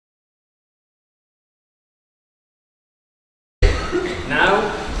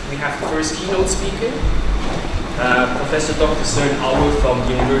we have the first keynote speaker, Professor Dr. Sören Auer from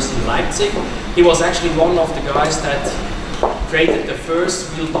the University of Leipzig. He was actually one of the guys that created the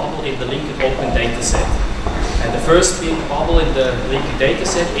first real bubble in the linked open dataset. And the first big bubble in the linked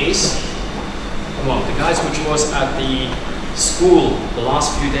dataset is one of the guys which was at the school the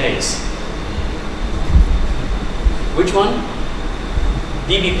last few days. Which one?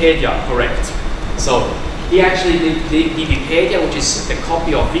 DBpedia, correct. So he actually did DBpedia, which is the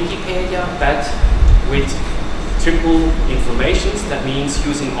copy of Wikipedia, but with triple informations. That means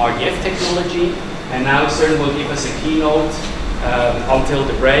using RDF technology. And now Sören will give us a keynote until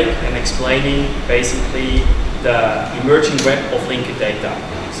the break and explaining basically the emerging web of linked data.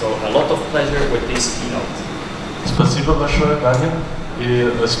 So a lot of pleasure with this keynote. Спасибо большое, Даня.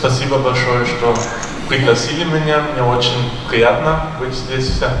 И спасибо большое, что пригласили меня. Мне очень приятно быть здесь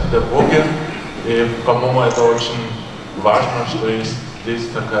в Санкт-Петербурге. И, по-моему, это очень важно, что есть здесь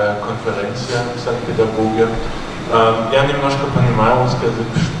такая конференция в Санкт-Петербурге. Я немножко понимаю русский язык,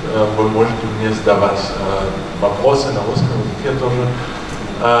 вы можете мне задавать вопросы на русском языке тоже.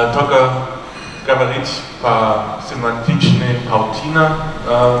 Только говорить по-семантичной паутина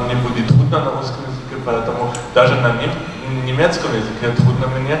не будет трудно на русском языке, поэтому даже на немецком языке трудно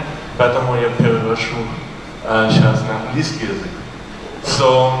мне, поэтому я перевожу сейчас на английский язык.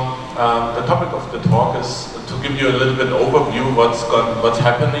 So, the topic of the talk is to give you a little bit overview what's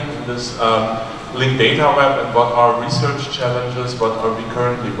happening in this linked data web and what are research challenges, what are we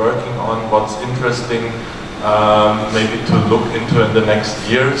currently working on, what's interesting maybe to look into in the next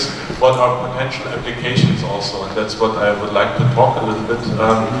years, what are potential applications also, and that's what I would like to talk a little bit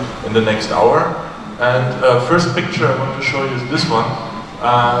in the next hour. And first picture I want to show you is this one.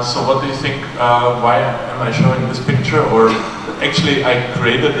 So what do you think, why am I showing this picture? Or actually I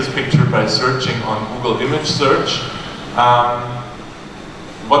created this picture by searching on Google image search.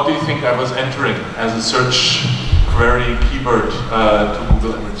 What do you think I was entering as a search query keyword to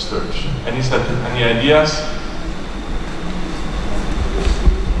Google image search? Any ideas?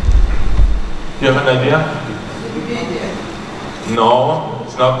 You have an idea? Wikipedia. No,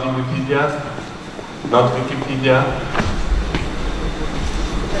 it's not Wikipedia. Not Wikipedia.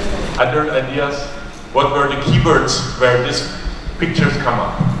 Other ideas? What were the keywords where these pictures come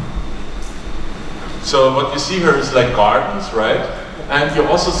up? So what you see here is like gardens, right? And you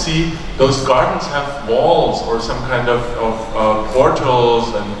also see those gardens have walls or some kind of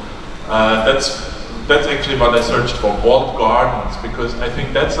portals, and that's actually what I searched for, walled gardens, because I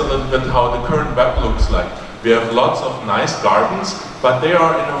think that's a little bit how the current web looks like. We have lots of nice gardens, but they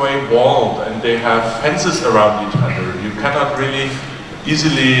are in a way walled and they have fences around each other. You cannot really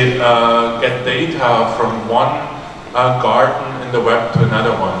easily get data from one garden in the web to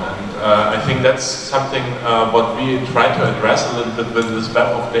another one. I think that's something what we try to address a little bit with this web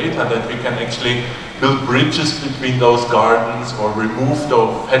of data, that we can actually build bridges between those gardens or remove the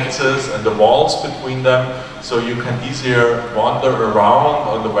fences and the walls between them, so you can easier wander around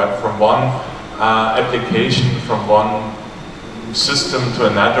on the web from one application, from one system to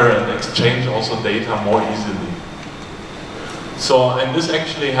another, and exchange also data more easily. So, and this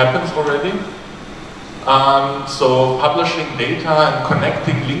actually happens already. So publishing data and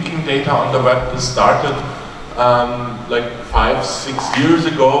connecting, linking data on the web, this started like 5-6 years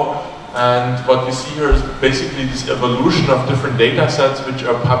ago, and what you see here is basically this evolution of different data sets which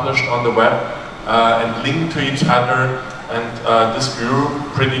are published on the web and linked to each other, and this grew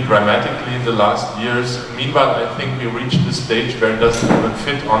pretty dramatically in the last years. Meanwhile, I think we reached this stage where it doesn't even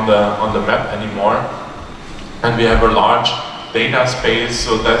fit on the map anymore, and we have a large data space,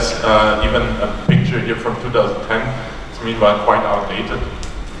 so that's even a picture here from 2010. It's meanwhile quite outdated.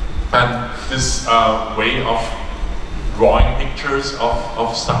 And this way of drawing pictures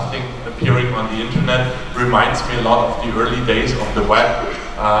of something appearing on the internet reminds me a lot of the early days of the web.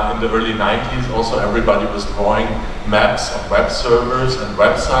 In the early 90s, also everybody was drawing maps of web servers and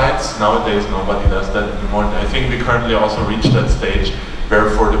websites. Nowadays, nobody does that anymore. I think we currently also reached that stage where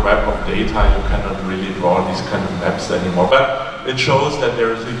for the web of data you cannot really draw these kind of maps anymore. But it shows that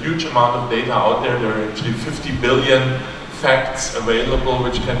there is a huge amount of data out there. There are actually 50 billion facts available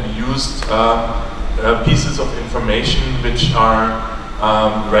which can be used, pieces of information which are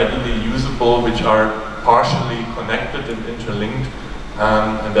readily usable, which are partially connected and interlinked.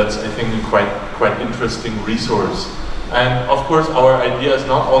 And that's, I think, a quite interesting resource. And of course, our idea is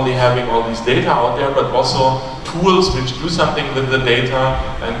not only having all these data out there, but also tools which do something with the data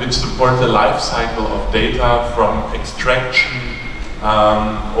and which support the life cycle of data, from extraction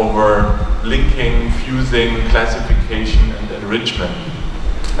over linking, fusing, classification, and enrichment.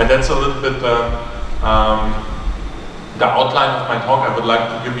 And that's a little bit the the outline of my talk, I would like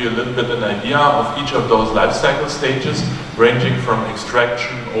to give you a little bit an idea of each of those life cycle stages, ranging from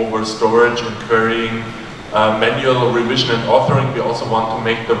extraction over storage and querying, manual revision and authoring. We also want to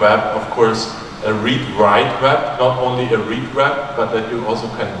make the web, of course, a read-write web, not only a read web, but that you also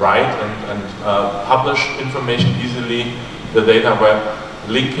can write and publish information easily. The data web,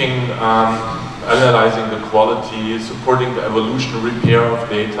 linking, analyzing the quality, supporting the evolution, repair of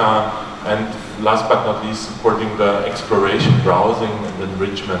data, and last but not least, supporting the exploration, browsing, and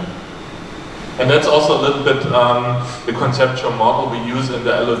enrichment. And that's also a little bit the conceptual model we use in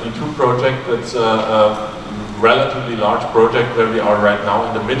the LOD2 project. That's a relatively large project where we are right now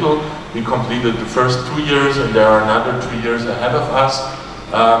in the middle. We completed the first 2 years, and there are another 2 years ahead of us,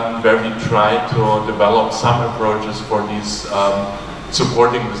 where we try to develop some approaches for these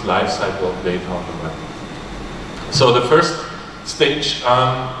supporting this life cycle of data on the web. So the first stage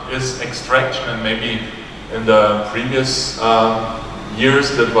is extraction, and maybe in the previous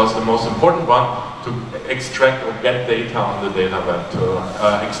years that was the most important one, to extract or get data on the data web,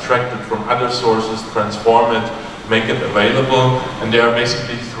 to extract it from other sources, transform it, make it available. And there are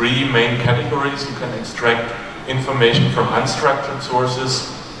basically 3 main categories. You can extract information from unstructured sources,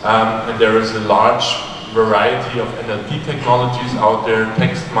 and there is a large variety of NLP technologies out there,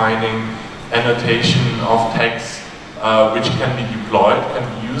 text mining, annotation of text, which can be deployed, can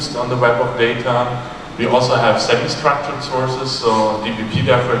be used on the web of data. We also have semi-structured sources, so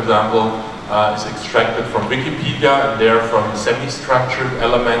DBpedia, for example, is extracted from Wikipedia, and they're from semi-structured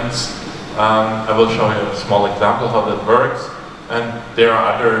elements. I will show you a small example how that works. And there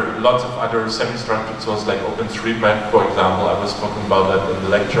are lots of other semi-structured sources like OpenStreetMap, for example. I was talking about that in the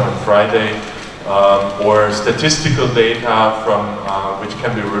lecture on Friday. Or statistical data from which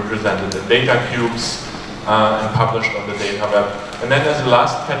can be represented in data cubes and published on the data web. And then as a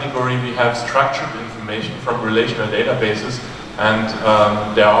last category, we have structured information from relational databases. And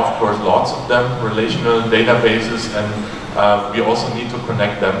there are, of course, lots of them, relational databases, and we also need to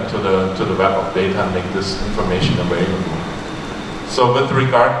connect them to the web of data and make this information available. So with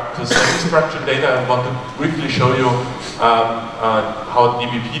regard to semi-structured data, I want to briefly show you how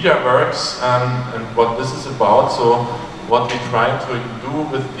DBpedia works and what this is about. So what we try to do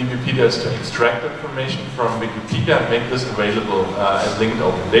with DBpedia is to extract information from Wikipedia and make this available as linked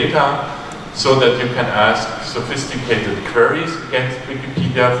open data, so that you can ask sophisticated queries against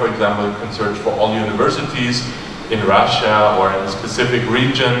Wikipedia. For example, you can search for all universities in Russia or in a specific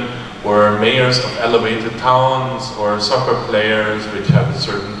region, or mayors of elevated towns, or soccer players which have a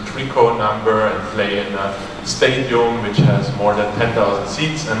certain tricot number and play in a stadium which has more than 10,000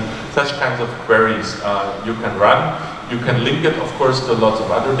 seats, and such kinds of queries you can run. You can link it, of course, to lots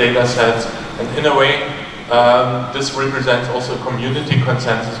of other data sets, and in a way, this represents also community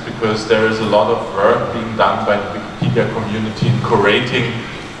consensus, because there is a lot of work being done by the Wikipedia community in curating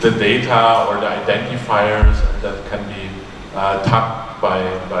the data or the identifiers that can be tapped by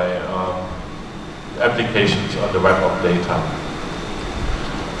applications on the web of data.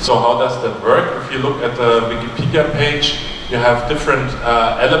 So how does that work? If you look at the Wikipedia page, you have different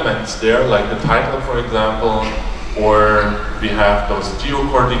elements there, like the title, for example, or we have those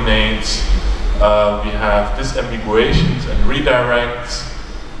geo-coordinates, we have disambiguations and redirects.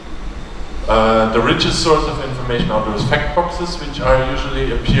 The richest source of information are those fact boxes, which are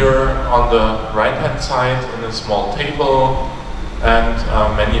usually appear on the right-hand side in a small table, and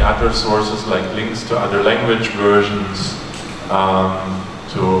many other sources like links to other language versions,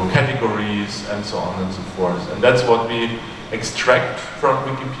 to categories, and so on and so forth. And that's what we extract from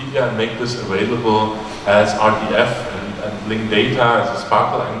Wikipedia and make this available as RDF and link data as a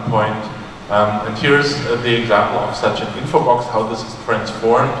Sparkle endpoint. And here's the example of such an info box, how this is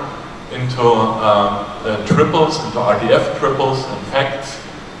transformed into triples, into RDF triples and facts.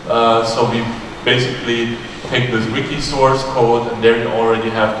 So we basically take this wiki source code, and there you already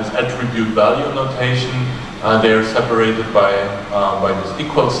have this attribute value notation. They are separated by this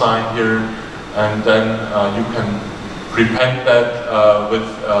equal sign here, and then you can prepend that with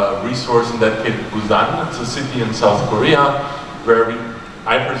a resource, in that case Busan. It's a city in South Korea, where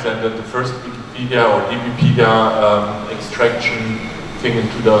I presented the first Wikipedia or DBpedia extraction thing in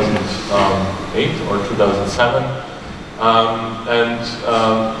 2008 or 2007, and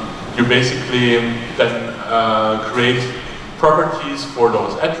you basically then create properties for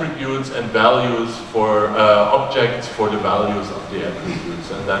those attributes and values for objects for the values of the attributes,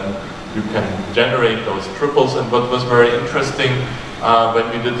 and then you can generate those triples. And what was very interesting when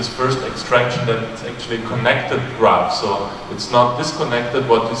we did this first extraction, that it's actually a connected graph, so it's not disconnected.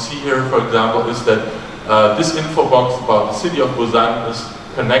 What you see here, for example, is that this info box about the city of Busan is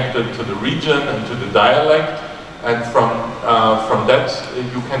connected to the region and to the dialect, and from that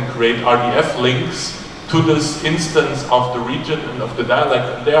you can create RDF links to this instance of the region and of the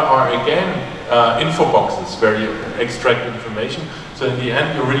dialect. There are again info boxes where you extract information. So in the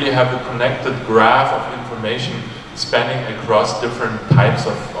end you really have a connected graph of information spanning across different types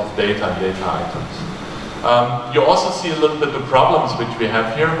of data and data items. You also see a little bit the problems which we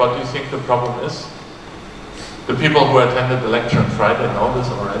have here. What do you think the problem is? The people who attended the lecture on Friday know this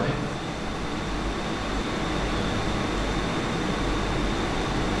already.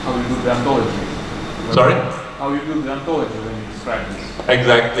 How you do the ontology. Sorry? How you do the ontology when you describe this.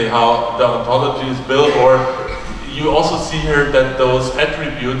 Exactly, how the ontology is built, or you also see here that those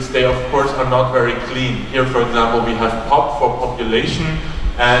attributes, they of course are not very clean. Here, for example, we have pop for population,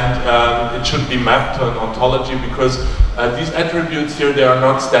 and it should be mapped to an ontology because these attributes here, they are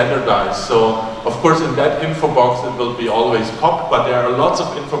not standardized. So, of course, in that info box it will be always pop, but there are lots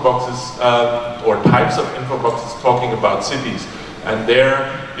of info boxes or types of info boxes talking about cities. And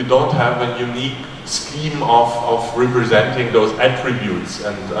there you don't have a unique scheme of representing those attributes,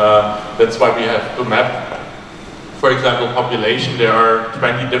 and that's why we have to map. For example, population, there are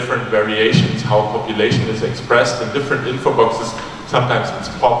 20 different variations how population is expressed in different info boxes. Sometimes it's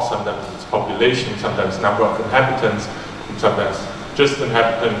pop, sometimes it's population, sometimes number of inhabitants, and sometimes just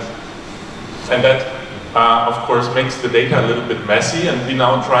inhabitants. And that, of course, makes the data a little bit messy, and we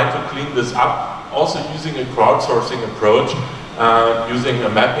now try to clean this up, also using a crowdsourcing approach, using a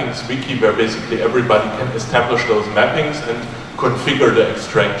mappings wiki where basically everybody can establish those mappings and configure the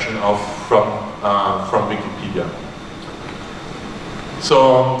extraction from Wikipedia.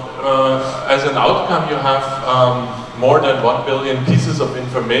 So, as an outcome, you have more than 1 billion pieces of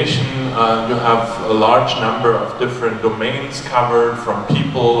information. You have a large number of different domains covered, from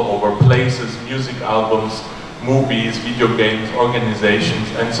people over places, music albums, movies, video games, organizations,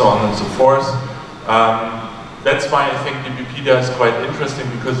 and so on and so forth. That's why I think Wikipedia is quite interesting,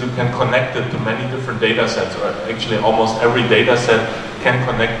 because you can connect it to many different data sets, or actually almost every data set can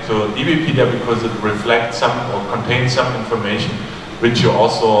connect to Wikipedia because it reflects some or contains some information which you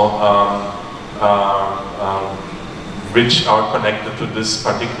also which are connected to this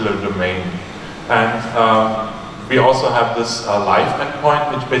particular domain. And we also have this live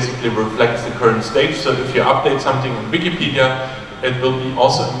endpoint, which basically reflects the current stage. So if you update something in Wikipedia, it will be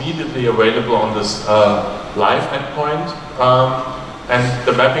also immediately available on this live endpoint. And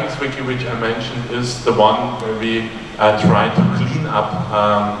the mappings wiki, which I mentioned, is the one where we try to clean up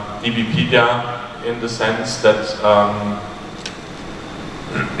Wikipedia in the sense that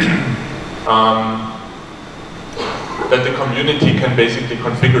that the community can basically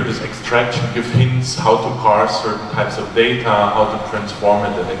configure this extraction, give hints how to parse certain types of data, how to transform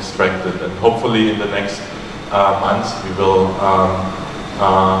it and extract it. And hopefully in the next months we will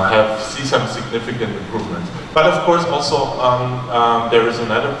see some significant improvements. But of course also there is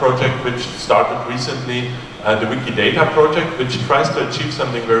another project which started recently, the Wikidata project, which tries to achieve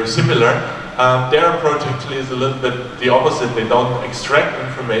something very similar. Their approach actually is a little bit the opposite. They don't extract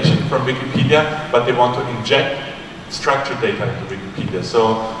information from Wikipedia, but they want to inject structured data into Wikipedia.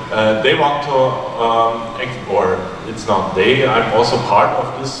 So they want to, or it's not they, I'm also part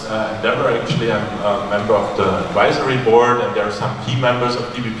of this endeavor. Actually, I'm a member of the advisory board, and there are some key members of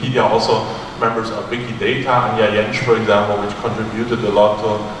Wikipedia, also members of Wikidata. Anja Jentsch, for example, which contributed a lot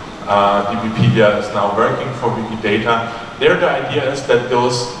to Wikipedia, is now working for Wikidata. There the idea is that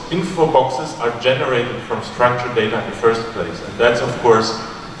those info boxes are generated from structured data in the first place. And that's of course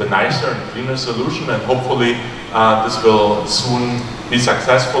the nicer and cleaner solution, and hopefully this will soon be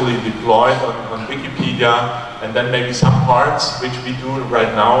successfully deployed on Wikipedia, and then maybe some parts which we do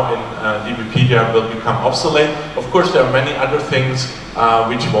right now in Wikipedia will become obsolete. Of course there are many other things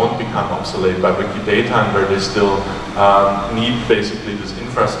which won't become obsolete by Wikidata, and where they still need basically this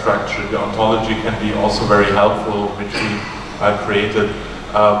infrastructure. The ontology can be also very helpful, which we created.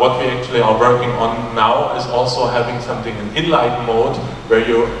 What we actually are working on now is also having something in inline mode, where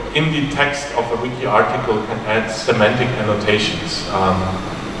you, in the text of a wiki article, can add semantic annotations.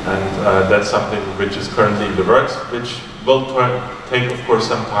 And that's something which is currently in the works, which will take, of course,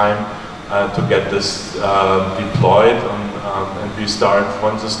 some time to get this deployed. And we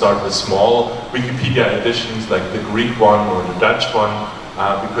want to start with small Wikipedia editions, like the Greek one or the Dutch one,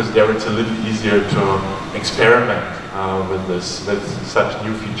 because there it's a little easier to experiment with such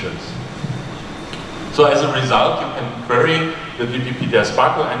new features. So as a result, you can query the Wikipedia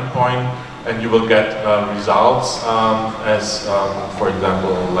Sparkle endpoint, and you will get results as, for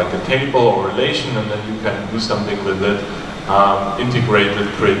example, like a table or relation, and then you can do something with it, integrate it,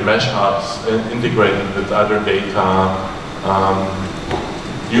 create mashups, integrate it with other data,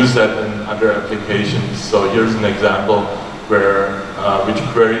 use that in other applications. So here's an example where which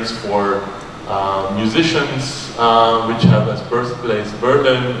queries for musicians which have as birthplace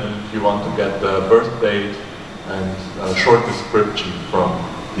Berlin, and you want to get the birth date and a short description from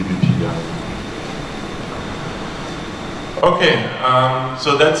Wikipedia. Okay,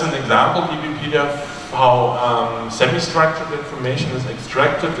 so that's an example, Wikipedia, how semi-structured information is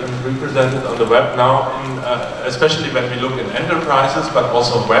extracted and represented on the web now, especially when we look in enterprises, but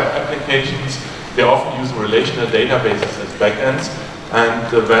also web applications. They often use relational databases as backends, and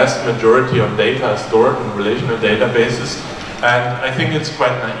the vast majority of data is stored in relational databases. And I think it's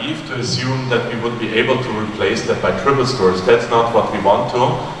quite naive to assume that we would be able to replace that by triple stores. That's not what we want to.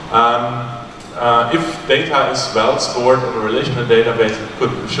 If data is well stored in a relational database,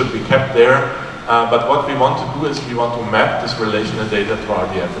 it should be kept there. But what we want to do is we want to map this relational data to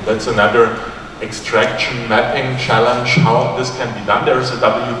RDF. And that's another extraction mapping challenge, how this can be done. There is a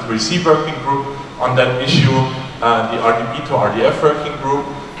W3C working group on that issue, the RDB to RDF working group,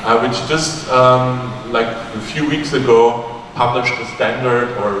 which just like a few weeks ago published a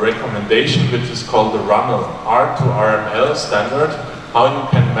standard or a recommendation which is called the RUNL, R to RML standard. How you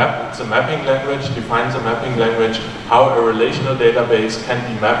can map, it's a mapping language, defines a mapping language, how a relational database can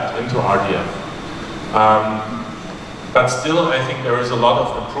be mapped into RDF. But still, I think there is a lot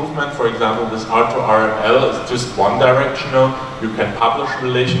of improvement. For example, this R to RML is just one directional. You can publish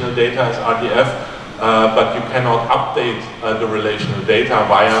relational data as RDF, but you cannot update the relational data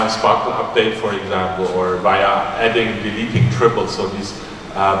via Sparkle update, for example, or via adding, deleting triples. So this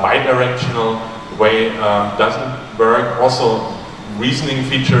bidirectional way doesn't work. Also, reasoning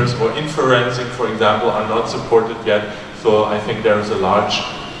features or inferencing, for example, are not supported yet. So I think there is a large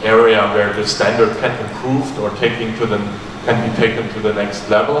area where the standard can be improved or can be taken to the next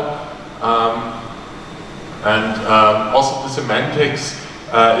level. Also the semantics,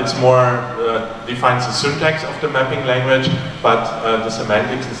 it's more defines the syntax of the mapping language, but the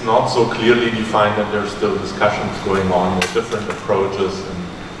semantics is not so clearly defined, and there's still discussions going on with different approaches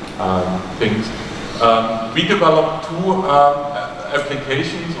and things. We developed two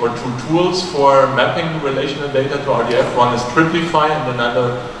applications or two tools for mapping relational data to RDF. One is Triplify and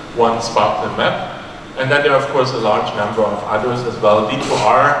another one Sparkle Map. And then there are of course a large number of others as well.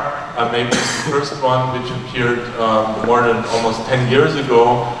 D2R maybe is the first one, which appeared more than almost 10 years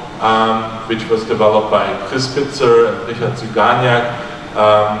ago, which was developed by Chris Spitzer and Richard Zyganiak,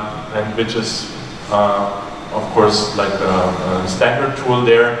 and which is of course like a standard tool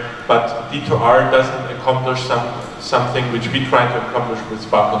there. But D2R doesn't accomplish something which we try to accomplish with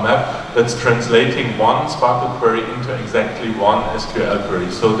Sparkle Map. That's translating one Sparkle query into exactly one SQL query,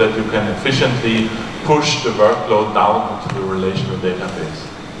 so that you can efficiently push the workload down into the relational database.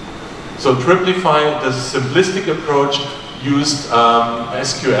 So Triplify, the simplistic approach, used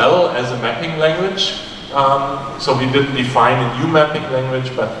SQL as a mapping language. So we didn't define a new mapping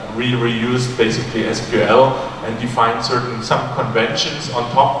language, but we reused basically SQL and defined some conventions on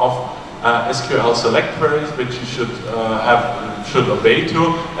top of SQL select queries, which you should obey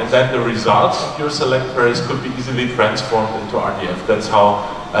to, and then the results of your select queries could be easily transformed into RDF. That's how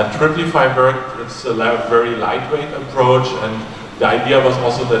Triplify worked. It's a very lightweight approach, and the idea was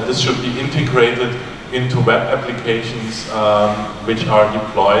also that this should be integrated into web applications which are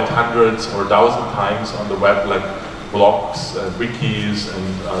deployed hundreds or 1,000 times on the web, like blogs, wikis,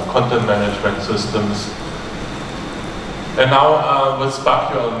 and content management systems. And now with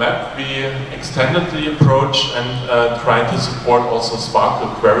SparkQL Map, we extended the approach and tried to support also Sparkle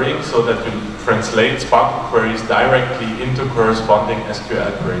querying, so that you translate Sparkle queries directly into corresponding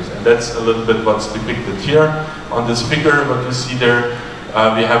SQL queries. And that's a little bit what's depicted here on this figure. What you see there,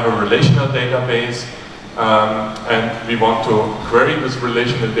 we have a relational database, and we want to query this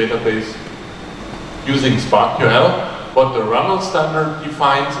relational database using SparkQL. What the RUNL standard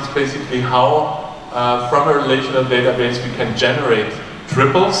defines is basically how from a relational database we can generate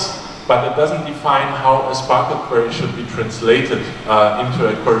triples, but it doesn't define how a Sparkle query should be translated into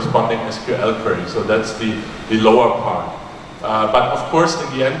a corresponding SQL query. So that's the lower part. But of course,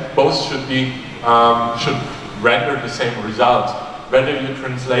 in the end, both should render the same result. Whether you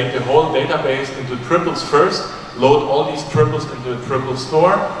translate the whole database into triples first, load all these triples into a triple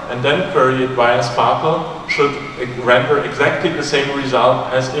store, and then query it via Sparkle, should render exactly the same result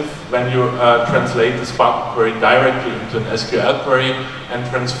as if when you translate the Sparkle query directly into an SQL query and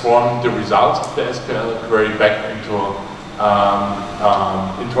transform the results of the SQL query back into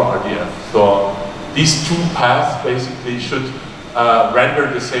RDF. So these two paths basically should render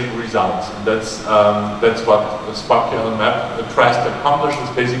the same results. And that's what the SparkQL Map tries to accomplish, is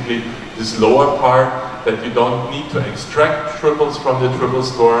basically this lower part that you don't need to extract triples from the triple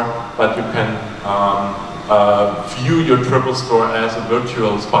store, but you can view your triple store as a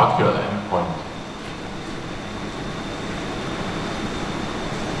virtual SPARQL endpoint.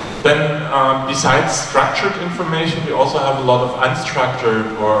 Then, besides structured information, we also have a lot of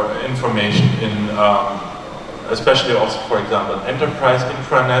unstructured or information in, especially also, for example, enterprise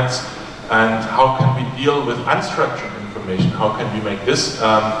intranets. And how can we deal with unstructured information? How can we make this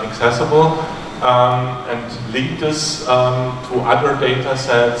accessible and link this to other data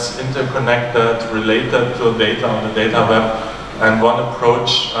sets, interconnected, related to data on the data web? And one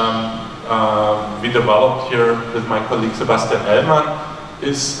approach we developed here with my colleague Sebastian Ellmann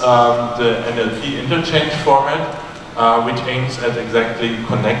is the NLP interchange format, which aims at exactly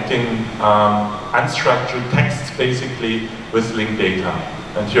connecting unstructured texts basically with linked data.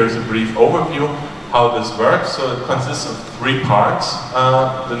 And here's a brief overview how this works. So it consists of 3 parts.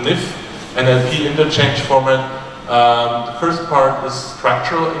 The NIF NLP interchange format. The first part is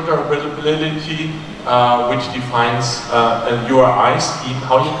structural interoperability, which defines a URI scheme,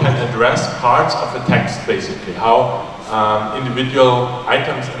 how you can address parts of a text basically, how individual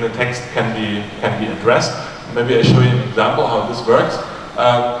items in the text can be addressed. Maybe I show you an example how this works.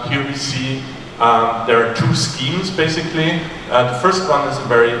 Here we see there are 2 schemes basically. The first one is a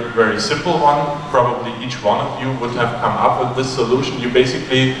very simple one. Probably each one of you would have come up with this solution. You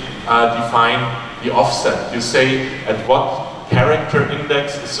basically define the offset. You say at what character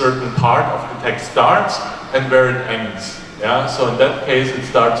index a certain part of the text starts and where it ends. Yeah? So in that case it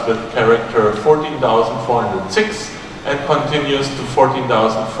starts with character 14,406 and continues to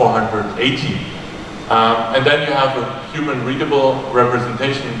 14,480. And then you have a human readable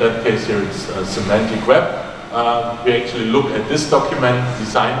representation. In that case here it's semantic web. We actually look at this document,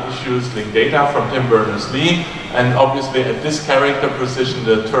 design issues, linked data from Tim Berners-Lee, and obviously at this character position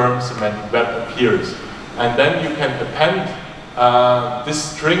the term semantic web appears. And then you can append this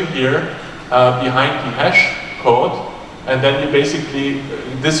string here behind the hash code, and then you basically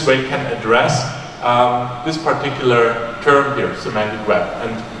this way can address this particular term here, semantic web,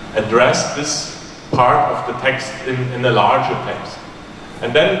 and address this part of the text in a larger text.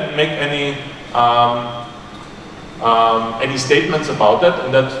 And then make any statements about that,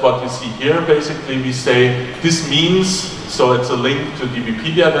 and that's what you see here. Basically we say this means, so it's a link to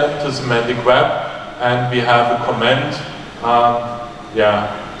DBpedia then, to semantic web, and we have a comment,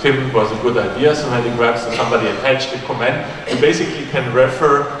 yeah, Tim was a good idea, semantic web, so somebody attached a comment. You basically can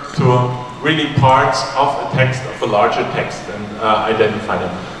refer to really parts of a text, of a larger text, and identify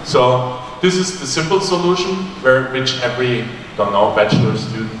them. So this is the simple solution, which every, don't know, bachelor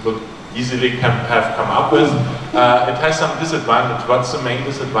student would easily have come up with. It has some disadvantage. What's the main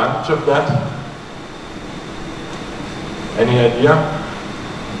disadvantage of that? Any idea?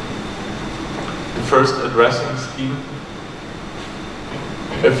 The first addressing scheme.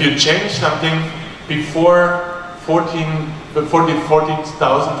 If you change something before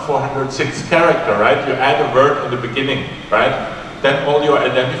 14,406 character, right? You add a word in the beginning, right? Then all your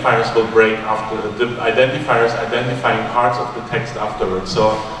identifiers will break after the identifiers identifying parts of the text afterwards.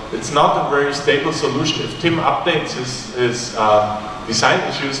 So it's not a very stable solution. If Tim updates his design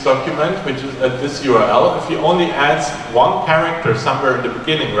issues document, which is at this URL, if he only adds 1 character somewhere in the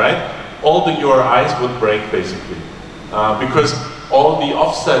beginning, right, all the URIs would break basically, because all the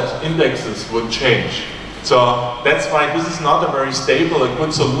offset indexes would change. So that's why this is not a very stable, a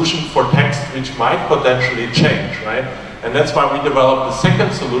good solution for text which might potentially change, right? And that's why we developed the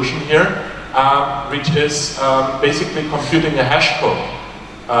second solution here, which is basically computing a hash code.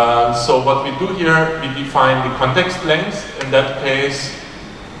 So what we do here, we define the context length. In that case,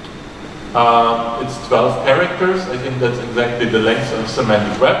 it's 12 characters. I think that's exactly the length of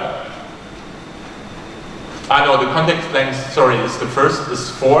semantic web. No, the context length, sorry, is the first is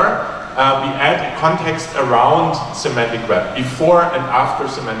 4. We add a context around semantic web, before and after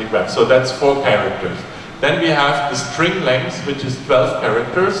semantic web. So that's 4 characters. Then we have the string length, which is 12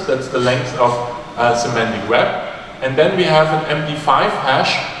 characters. That's the length of semantic web. And then we have an MD5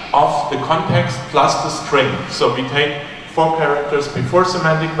 hash of the context plus the string. So we take 4 characters before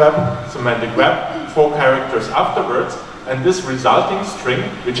semantic web, 4 characters afterwards, and this resulting string,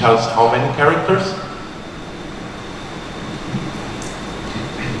 which has how many characters?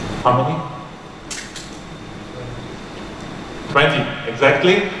 How many? 20,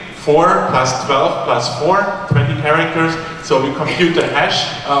 exactly. 4 plus 12 plus 4, 20 characters. So we compute the hash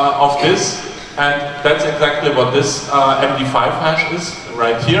of this, and that's exactly what this MD5 hash is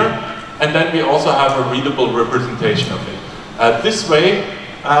right here. And then we also have a readable representation of it. This way,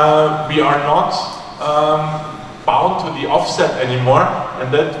 we are not bound to the offset anymore,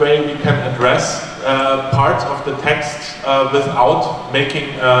 and that way we can address parts of the text without making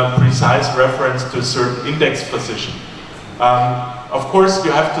a precise reference to a certain index position. Of course,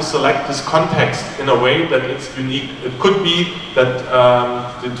 you have to select this context in a way that it's unique. It could be that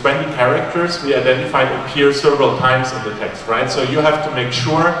the 20 characters we identified appear several times in the text, right? So you have to make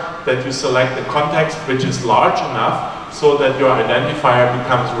sure that you select a context which is large enough so that your identifier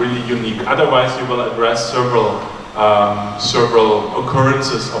becomes really unique. Otherwise, you will address several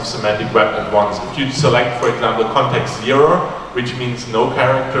occurrences of semantic web at once. If you select, for example, context 0, which means no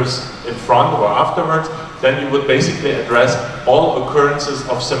characters in front or afterwards, then you would basically address all occurrences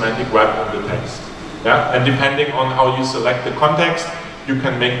of semantic web in the text. Yeah? And depending on how you select the context, you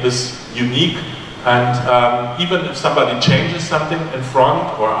can make this unique. And even if somebody changes something in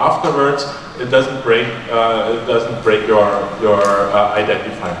front or afterwards, it doesn't break your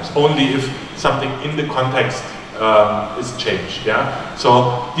identifiers. Only if something in the context is changed. Yeah.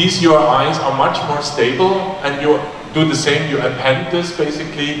 So these URIs are much more stable, and you do the same. You append this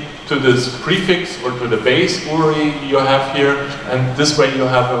basically to this prefix or to the base URI you have here, and this way you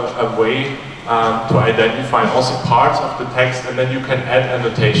have a way to identify also parts of the text, and then you can add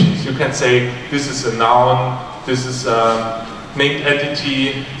annotations. You can say this is a noun, this is a named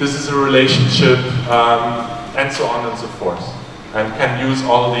entity, this is a relationship, and so on and so forth. And can use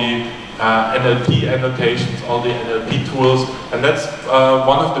all the NLP annotations, all the NLP tools, and that's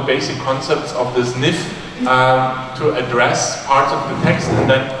one of the basic concepts of this NIF, to address parts of the text and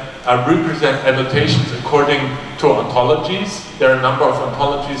then represent annotations according to ontologies. There are a number of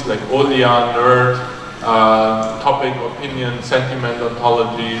ontologies like OLIA, nerd, topic, opinion, sentiment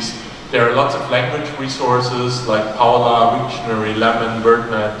ontologies. There are lots of language resources like Paula, Wiktionary, Lemon,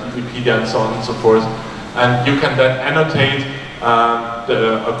 WordNet, Wikipedia, and so on and so forth. And you can then annotate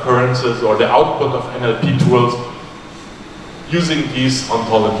the occurrences or the output of NLP tools using these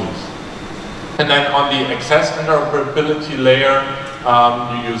ontologies. And then on the access interoperability layer,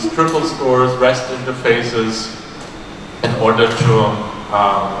 you use triple stores, REST interfaces in order to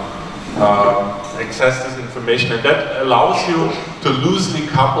access this information, and that allows you to loosely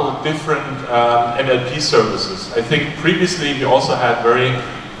couple different NLP services. I think previously we also had very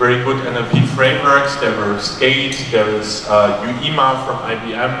good NLP frameworks. There were Skate, there is UEMA from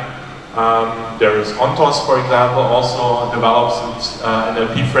IBM, there is Ontos, for example, also develops its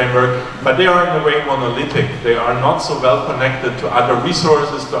NLP framework, but they are in a way monolithic. They are not so well connected to other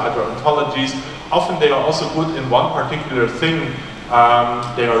resources, to other ontologies. Often they are also good in one particular thing.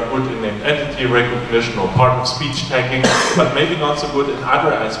 They are good in named entity recognition or part of speech tagging, but maybe not so good in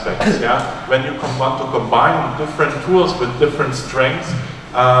other aspects. Yeah? When you want to combine different tools with different strengths,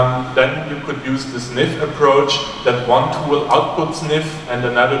 then you could use this NIF approach, that one tool outputs NIF and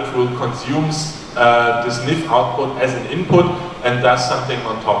another tool consumes this NIF output as an input and does something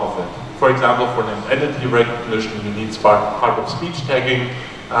on top of it. For example, for named entity recognition, you need part of speech tagging,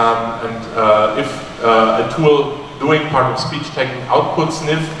 if a tool doing part of speech tagging outputs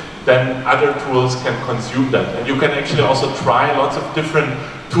NIF, then other tools can consume that. And you can actually also try lots of different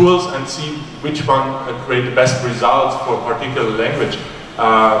tools and see which one create the best results for a particular language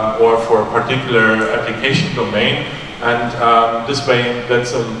or for a particular application domain. And this way,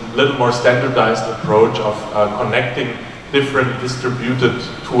 that's a little more standardized approach of connecting different distributed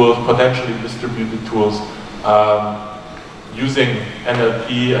tools, potentially distributed tools, using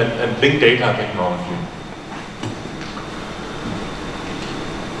NLP and linked data technology.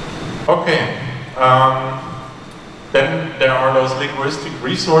 Okay, then there are those linguistic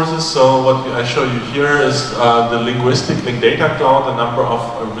resources. So what I show you here is the linguistic linked data cloud, a number of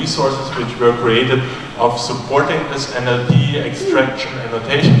resources which were created of supporting this NLP extraction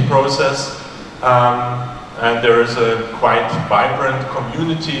annotation process. And there is a quite vibrant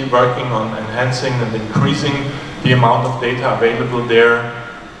community working on enhancing and increasing the amount of data available there.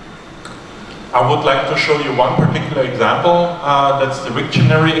 I would like to show you one particular example, that's the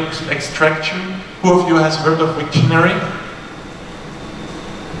Wiktionary extraction. Who of you has heard of Wiktionary?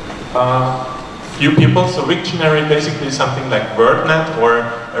 Few people. So Wiktionary basically is something like WordNet, or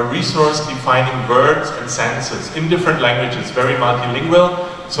a resource defining words and sentences in different languages, very multilingual.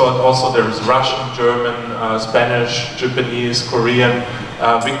 So also there is Russian, German, Spanish, Japanese, Korean.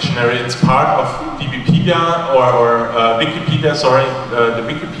 Wiktionary, it's part of DBpedia or Wikipedia, sorry, the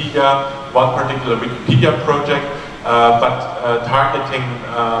Wikipedia, one particular Wikipedia project, but targeting,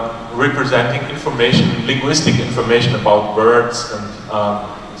 representing information, linguistic information about words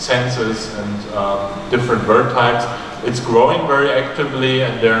and senses and different word types. It's growing very actively,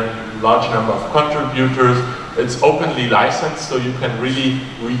 and there are a large number of contributors. It's openly licensed, so you can really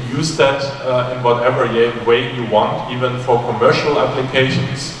reuse that in whatever way you want, even for commercial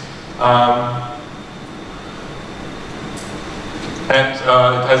applications. And it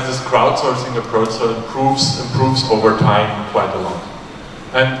has this crowdsourcing approach, so it improves over time quite a lot.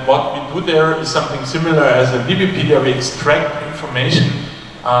 And what we do there is something similar as a Wikipedia. We extract information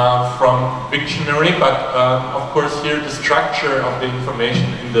from Wiktionary, but of course here the structure of the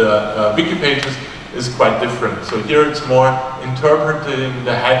information in the wiki pages is quite different. So here it's more interpreting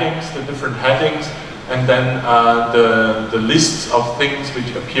the headings, the different headings, and then the lists of things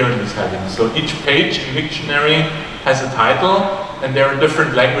which appear in these headings. So each page in Wiktionary has a title, and there are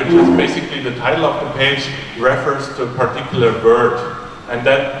different languages. Basically the title of the page refers to a particular word. And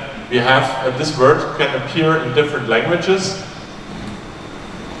then we have, this word can appear in different languages.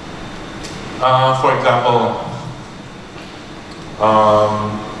 For example,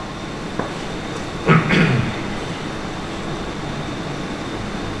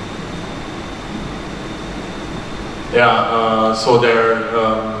 so there,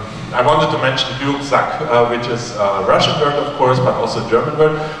 I wanted to mention Rucksack, which is a Russian word, of course, but also a German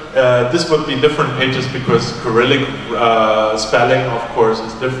word. This would be different pages because Cyrillic spelling, of course,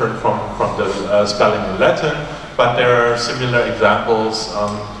 is different from the spelling in Latin, but there are similar examples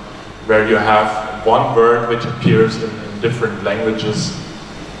where you have one word which appears in different languages.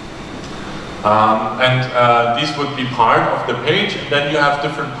 These would be part of the page, and then you have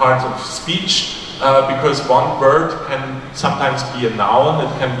different parts of speech, because one word can sometimes be a noun,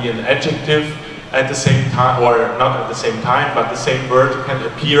 it can be an adjective at the same time, or not at the same time, but the same word can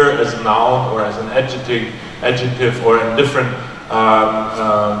appear as a noun or as an adjective or in different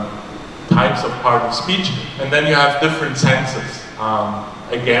types of part of speech. And then you have different senses.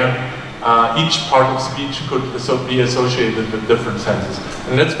 Again, each part of speech could be associated with different senses.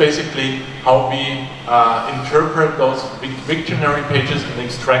 And that's basically how we interpret those Wiktionary pages and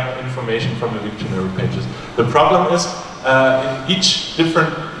extract information from the Wiktionary pages. The problem is, in each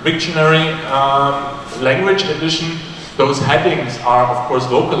different Wiktionary language edition, those headings are of course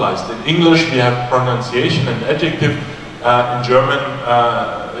localized. In English we have pronunciation and adjective. In German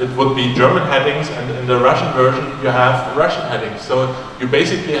it would be German headings, and in the Russian version you have Russian headings. So you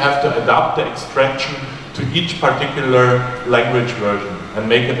basically have to adapt the extraction to each particular language version and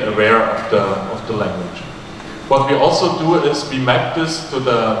make it aware of the language. What we also do is we map this to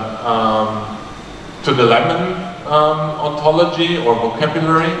the Lemon ontology or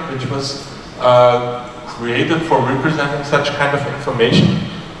vocabulary, which was created for representing such kind of information,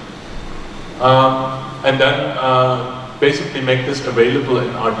 and then basically make this available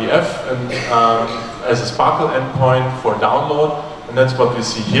in RDF and as a Sparkle endpoint for download, and that's what we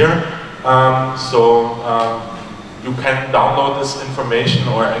see here. You can download this information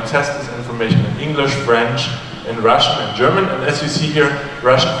or access this information in English, French, in Russian and German. And as you see here,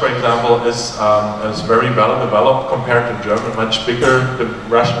 Russian, for example, is very well developed compared to German, much bigger, the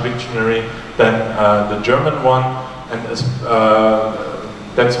Russian Wiktionary, than the German one. And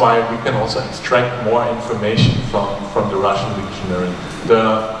that's why we can also extract more information from the Russian Wiktionary.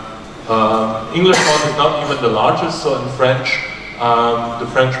 The English one is not even the largest, so in French, the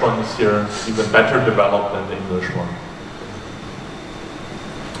French one is here even better developed than the English one.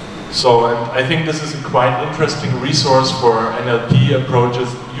 So, and I think this is a quite interesting resource for NLP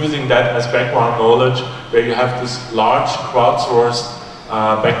approaches, using that as background knowledge, where you have this large crowdsourced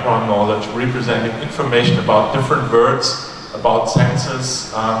background knowledge representing information about different words, about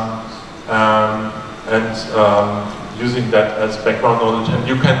senses, using that as background knowledge. And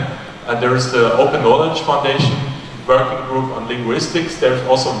you can, there is the Open Knowledge Foundation working group on linguistics. There's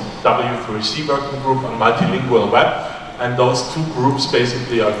also W3C working group on multilingual web. And those two groups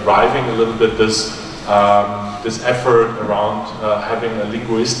basically are driving a little bit this, this effort around having a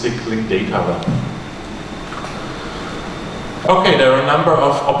linguistic linked data web. Okay, there are a number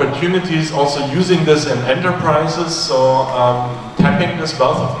of opportunities also using this in enterprises. So tapping this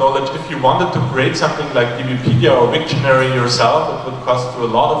wealth of knowledge, if you wanted to create something like Wikipedia or Wiktionary yourself, it would cost you a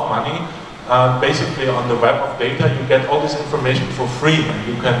lot of money. Basically on the web of data you get all this information for free, and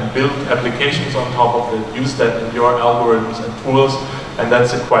you can build applications on top of it, use that in your algorithms and tools, and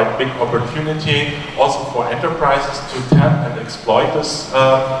that's a quite big opportunity also for enterprises to tap and exploit this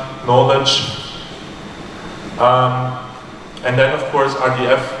knowledge. And then of course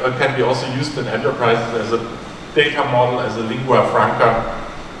RDF can be also used in enterprises as a data model, as a lingua franca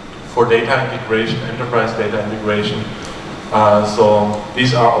for data integration, enterprise data integration. So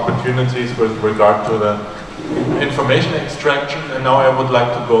these are opportunities with regard to the information extraction. And now I would like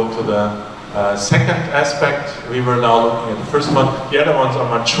to go to the second aspect. We were now looking at the first one. The other ones are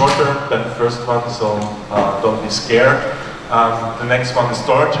much shorter than the first one, so don't be scared. The next one is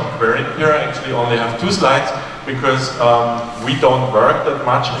storage and querying. Here I actually only have 2 slides. because we don't work that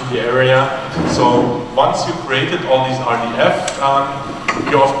much in the area. So once you created all these RDF,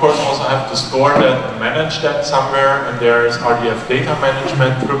 you of course also have to store that and manage that somewhere, and there is RDF data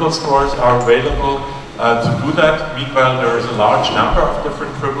management. Dribble stores are available to do that. Meanwhile, there is a large number of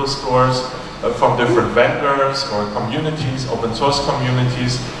different Dribble stores from different vendors or communities, open source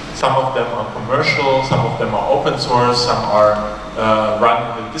communities. Some of them are commercial, some of them are open source, some are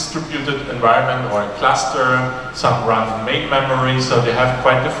run in a distributed environment or a cluster, some run in main memory, so they have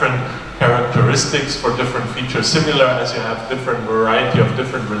quite different characteristics for different features, similar as you have different variety of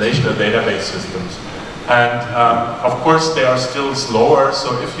different relational database systems. And of course they are still slower,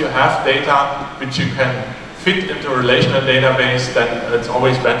 so if you have data which you can fit into a relational database, then it's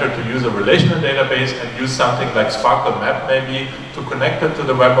always better to use a relational database and use something like Sparkle Map maybe to connect it to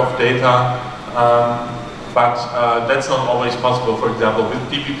the web of data. But that's not always possible. For example, with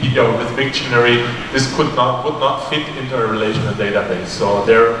DBpedia or with Wiktionary, this would not fit into a relational database. So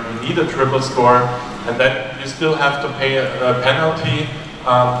there you need a Dribble store, and then you still have to pay a penalty.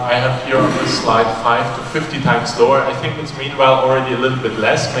 I have here on this slide 5 to 50 times lower. I think it's meanwhile already a little bit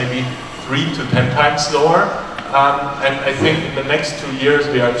less, maybe 3 to 10 times lower. And I think in the next 2 years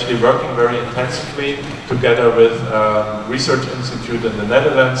we are actually working very intensively together with Research Institute in the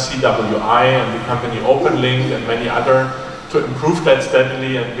Netherlands, CWI, and the company OpenLink and many other to improve that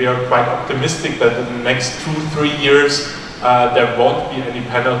steadily, and we are quite optimistic that in the next 2-3 years there won't be any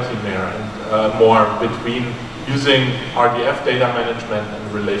penalty more between using RDF data management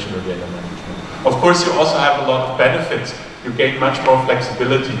and relational data management. Of course, you also have a lot of benefits. You gain much more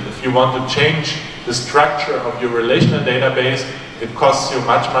flexibility. If you want to change the structure of your relational database, it costs you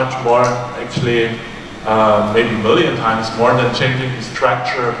much more, actually maybe a million times more than changing the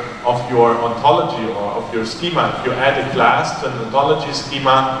structure of your ontology or of your schema. If you add a class to an ontology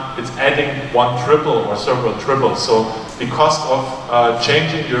schema, it's adding one triple or several triples. So the cost of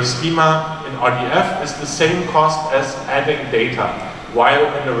changing your schema in RDF is the same cost as adding data. While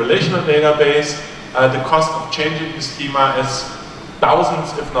in a relational database, the cost of changing the schema is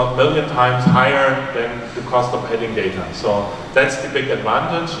thousands, if not million times higher than the cost of adding data. So that's the big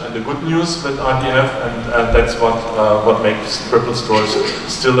advantage and the good news with RDF, and that's what makes Dribble stores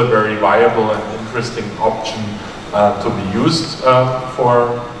still a very viable and interesting option to be used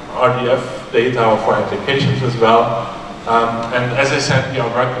for RDF data or for applications as well. And as I said, we are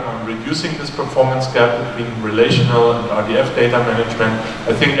working on reducing this performance gap between relational and RDF data management.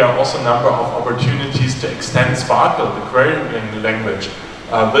 I think there are also a number of opportunities to extend Sparkle, the querying language,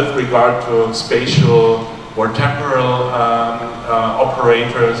 with regard to spatial or temporal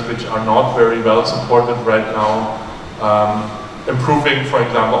operators, which are not very well supported right now. Improving, for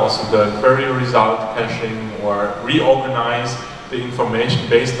example, also the query result caching, or reorganize the information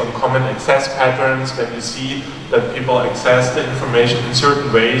based on common access patterns. When you see that people access the information in certain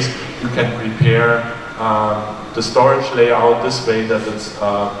ways, you can prepare the storage layout this way that it's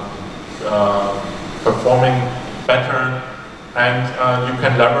performing better. And you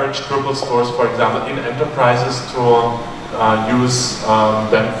can leverage Dribble stores, for example, in enterprises to use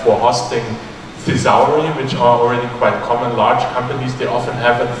them for hosting thesauri, which are already quite common. Large companies, they often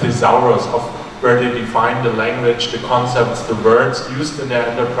have a thesaurus of where they define the language, the concepts, the words used in their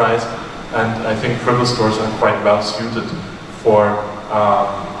enterprise, and I think Dribble stores are quite well suited for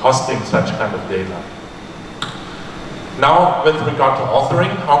hosting such kind of data. Now, with regard to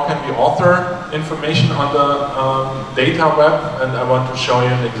authoring, how can we author information on the data web? And I want to show you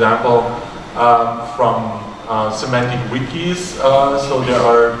an example from semantic wikis. So there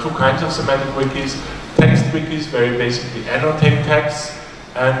are two kinds of semantic wikis. Text wikis, where you basically annotate text.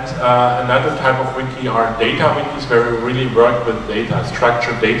 And another type of wiki are data wikis, where we really work with data,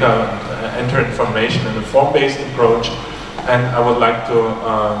 structured data, and enter information in a form-based approach. And I would like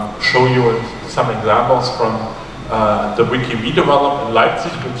to show you some examples from the wiki we developed in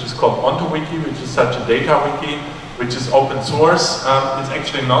Leipzig, which is called OntoWiki, which is such a data wiki, which is open source. It's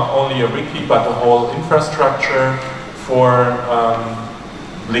actually not only a wiki, but a whole infrastructure for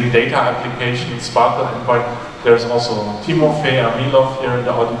linked data applications, Sparkle endpoint. There's also Timofey Amilov here in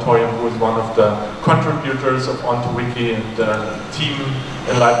the auditorium, who is one of the contributors of OntoWiki, and the team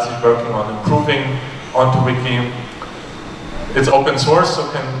in Leipzig working on improving OntoWiki. It's open source, so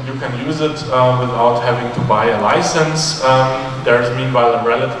you can use it without having to buy a license. There's meanwhile a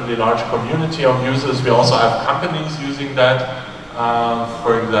relatively large community of users. We also have companies using that.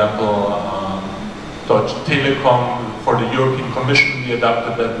 For example, Deutsche Telekom, for the European Commission, we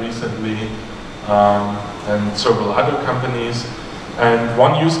adopted that recently. And several other companies. And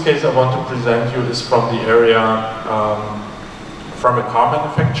one use case I want to present you is from the area from a car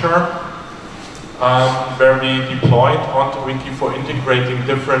manufacturer. where we deployed onto Wiki for integrating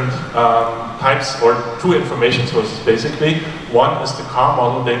different types or two information sources basically. One is the car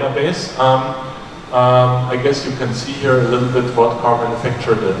model database. I guess you can see here a little bit what car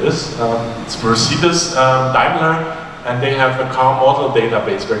manufacturer that is. It's Mercedes Daimler, and they have a car model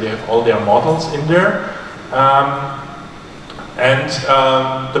database where they have all their models in there.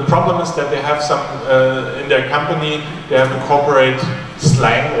 The problem is that they have some, in their company, they have a corporate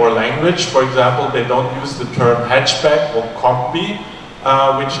slang or language. For example, they don't use the term hatchback or combi,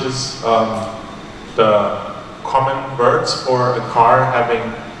 which is the common words for a car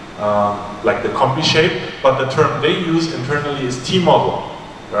having like the combi shape, but the term they use internally is T-model.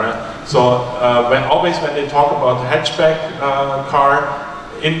 Right? So always when they talk about the hatchback car,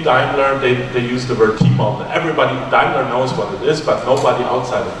 in Daimler, they use the word T-model. Everybody in Daimler knows what it is, but nobody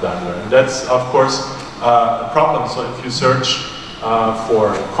outside of Daimler. And that's, of course, a problem. So if you search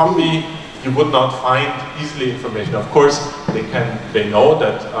for combi, you would not find easily information. Of course, they know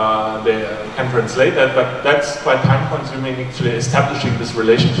that they can translate that, but that's quite time-consuming actually establishing these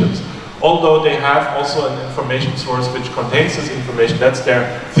relationships. Although they have also an information source which contains this information, that's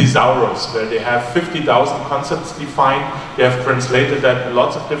their thesaurus, where they have 50,000 concepts defined. They have translated that in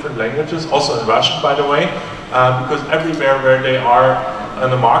lots of different languages, also in Russian, by the way, because everywhere where they are in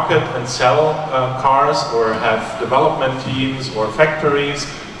the market and sell cars or have development teams or factories,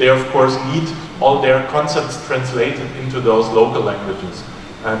 they of course need all their concepts translated into those local languages.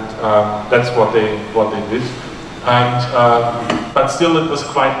 And that's what they did. And, but still it was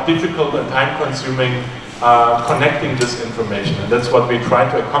quite difficult and time-consuming connecting this information, and that's what we try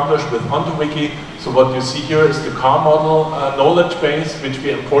to accomplish with OntoWiki. So what you see here is the car model knowledge base, which we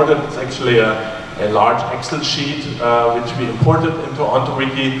imported. It's actually a large Excel sheet which we imported into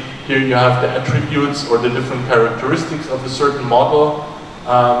OntoWiki. Here you have the attributes or the different characteristics of a certain model,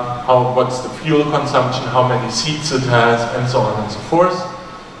 what's the fuel consumption, how many seats it has, and so on and so forth.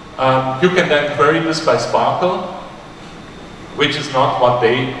 You can then query this by Sparkle, which is not what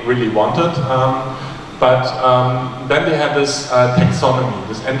they really wanted. But then they had this taxonomy,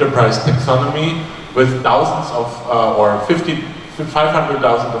 this enterprise taxonomy with thousands of, or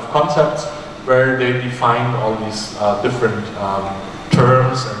 500,000 of concepts where they defined all these different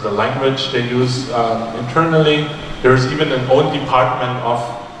terms and the language they use internally. There's even an own department of,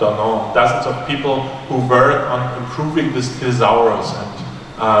 don't know, dozens of people who work on improving this thesaurus and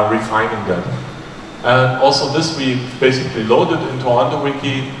refining that. And also this we basically loaded into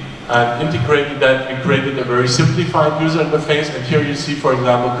OntoWiki and integrated that. We created a very simplified user interface, and here you see, for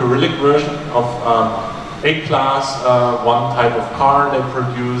example, Cyrillic version of A-class, one type of car they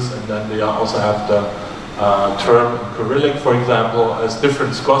produce, and then they also have the term in Cyrillic, for example, as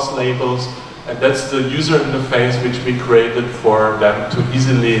different SCOS labels, and that's the user interface which we created for them to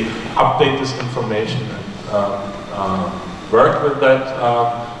easily update this information and work with that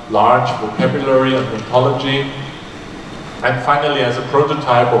large vocabulary and ontology. And finally, as a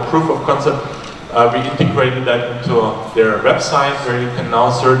prototype or proof of concept, we integrated that into their website, where you can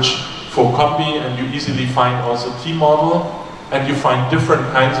now search for combi, and you easily find also T-model, and you find different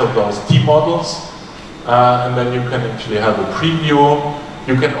kinds of those T-models, and then you can actually have a preview.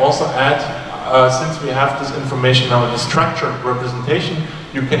 You can also add, since we have this information now in a structured representation,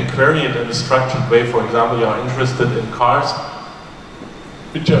 you can query it in a structured way. For example, you are interested in cars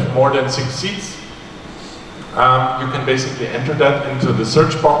which have more than 6 seats. You can basically enter that into the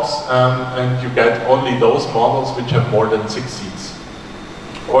search box, and you get only those models which have more than 6 seats.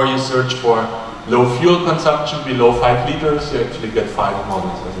 Or you search for low fuel consumption, below 5 liters, you actually get 5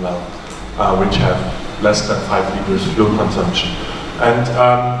 models as well, which have less than 5 liters fuel consumption.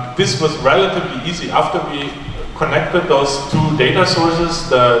 And this was relatively easy. After we connected those two data sources,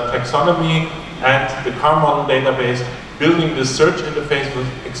 the taxonomy and the car model database, building this search interface was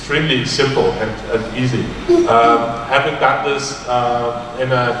extremely simple and easy. Having done this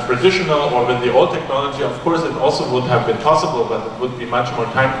in a traditional or with the old technology, of course it also would have been possible, but it would be much more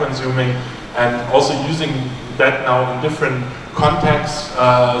time consuming, and also using that now in different contexts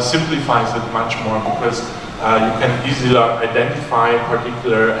simplifies it much more, because you can easily identify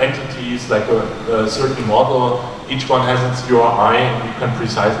particular entities, like a certain model. Each one has its URI, and you can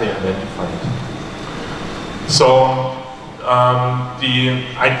precisely identify it. So the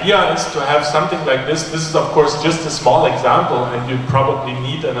idea is to have something like this. This is of course just a small example, and you probably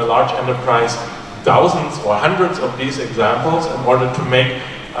need in a large enterprise thousands or hundreds of these examples in order to make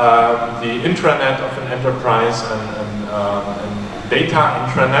the intranet of an enterprise and data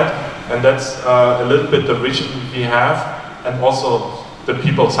intranet. And that's a little bit the vision we have, and also the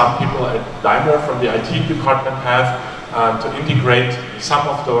people, some people at Daimler from the IT department have. to integrate some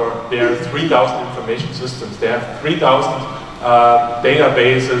of their 3,000 information systems. They have 3,000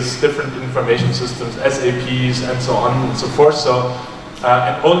 databases, different information systems, SAPs, and so on and so forth. So,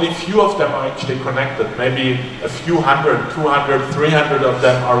 and only few of them are actually connected. Maybe a few hundred, 200, 300 of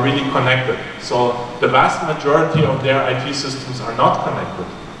them are really connected. So the vast majority of their IT systems are not connected.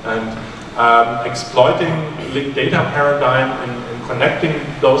 And exploiting linked data paradigm and connecting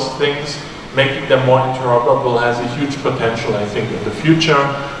those things, making them more interoperable has a huge potential, I think, in the future.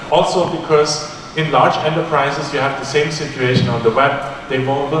 Also because in large enterprises you have the same situation on the web. They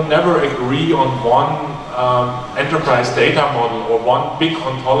will never agree on one enterprise data model or one big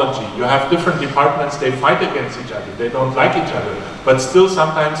ontology. You have different departments, they fight against each other, they don't like each other, but still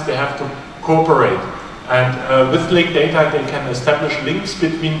sometimes they have to cooperate. And with linked data they can establish links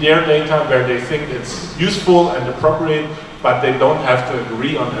between their data where they think it's useful and appropriate, but they don't have to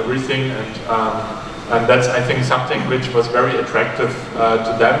agree on everything. And that's, I think, something which was very attractive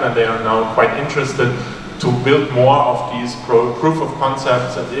to them, and they are now quite interested to build more of these proof of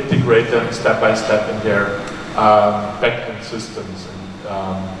concepts and integrate them step by step in their backend systems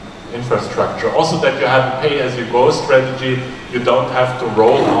and infrastructure. Also that you have a pay-as-you-go strategy. You don't have to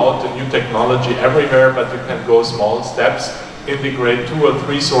roll out the new technology everywhere, but you can go small steps, integrate 2 or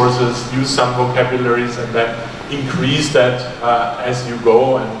 3 sources, use some vocabularies, and then increase that as you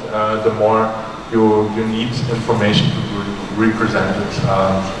go, and the more you need information to be represented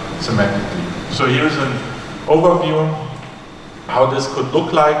semantically. So here's an overview how this could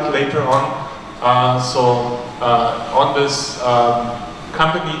look like later on. On this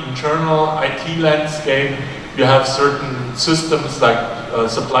company internal IT landscape, you have certain systems like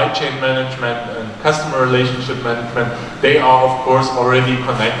supply chain management and customer relationship management. They are, of course, already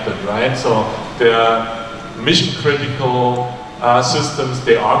connected, right? So the mission critical systems,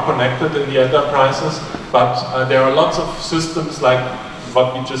 they are connected in the enterprises, but there are lots of systems like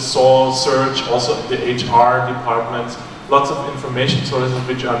what we just saw, search, also the HR departments, lots of information sources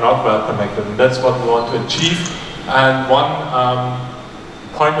which are not well connected, and that's what we want to achieve. And one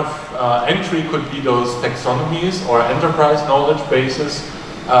point of entry could be those taxonomies or enterprise knowledge bases,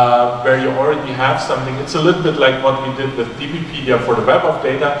 where you already have something. It's a little bit like what we did with DBpedia for the Web of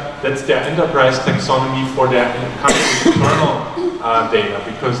Data. That's their enterprise taxonomy for their company's internal data,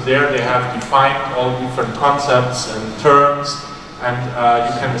 because there they have defined all different concepts and terms, and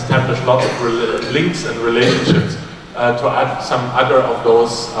you can establish lots of links and relationships to add some other of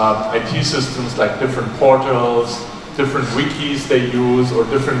those IT systems, like different portals, different wikis they use, or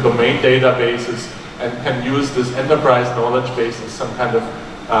different domain databases, and can use this enterprise knowledge base as some kind of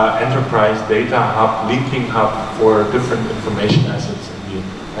enterprise data hub, linking hub for different information assets in the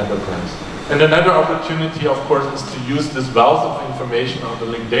enterprise. And another opportunity, of course, is to use this wealth of information on the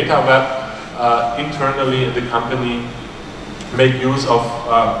linked data web internally in the company, make use of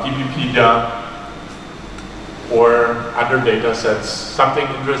DBpedia or other data sets. Something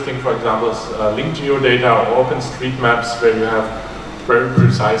interesting, for example, is linked geodata or OpenStreetMaps, where you have very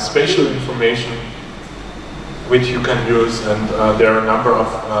precise spatial information which you can use, and there are a number of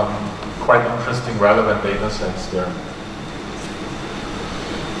quite interesting relevant data sets there.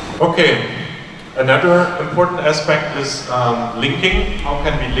 Okay, another important aspect is linking. How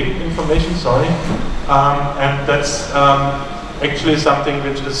can we link information? Sorry. And that's actually something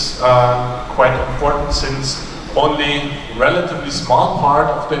which is quite important, since only relatively small part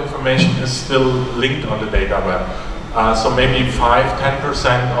of the information is still linked on the data web. So maybe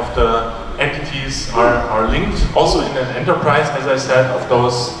 5–10% of the entities are linked. Also in an enterprise, as I said, of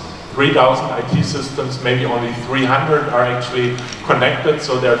those 3,000 IT systems, maybe only 300 are actually connected.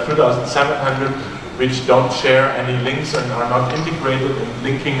 So there are 2,700 which don't share any links and are not integrated. And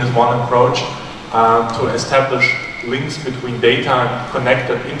linking is one approach to establish links between data and connect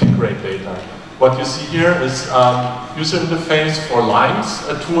and integrate data. What you see here is user interface for lines,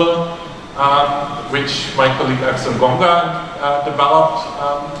 a tool which my colleague Axel Gonga developed.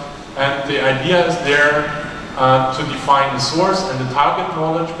 And the idea is there to define the source and the target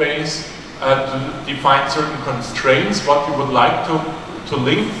knowledge base, to define certain constraints, what you would like to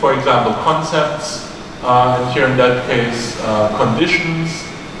link, for example, concepts, and here in that case, conditions.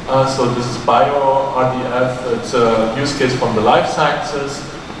 So this is bio-RDF, it's a use case from the life sciences.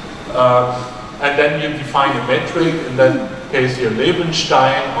 And then you define a metric, in that case here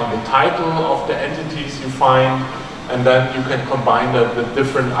Lebenstein, on the title of the entities you find, and then you can combine that with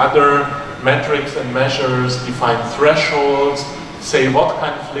different other metrics and measures, define thresholds, say what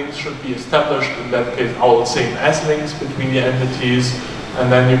kind of links should be established, in that case all same as links between the entities,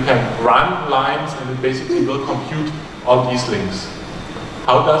 and then you can run lines and it basically will compute all these links.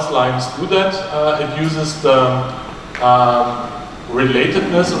 How does Lines do that? It uses the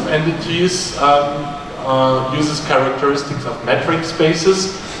relatedness of entities, uses characteristics of metric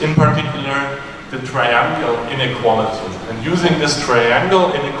spaces, in particular the triangle inequality. And using this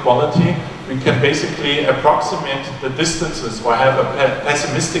triangle inequality, we can basically approximate the distances, or have a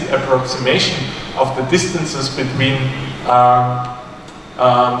pessimistic approximation of the distances between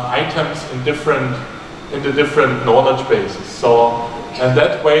items in the different knowledge bases. So, and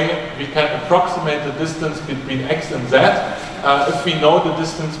that way we can approximate the distance between x and z if we know the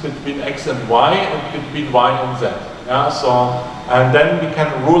distance between x and y and between y and z. Yeah, so, and then we can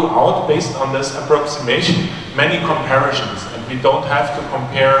rule out, based on this approximation, many comparisons, and we don't have to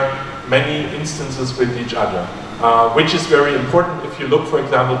compare many instances with each other, which is very important. If you look, for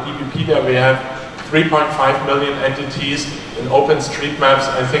example, DBpedia, we have 3.5 million entities. In OpenStreetMaps,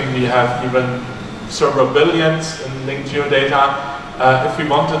 I think we have even several billions in linked geodata. If we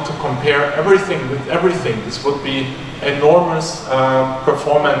wanted to compare everything with everything, this would be enormous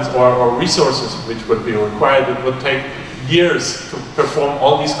performance or resources which would be required. It would take years to perform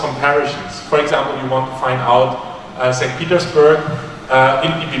all these comparisons. For example, you want to find out St. Petersburg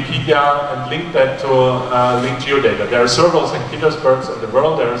in DBpedia and link that to linked geodata. There are several St. Petersburgs in the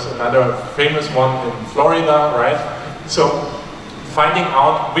world. There's another famous one in Florida, right? So finding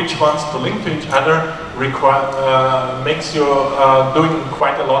out which ones to link to each other makes you doing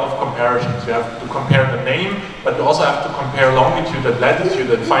quite a lot of comparisons. You have to compare the name, but you also have to compare longitude and latitude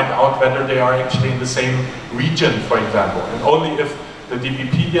and find out whether they are actually in the same region, for example. And only if the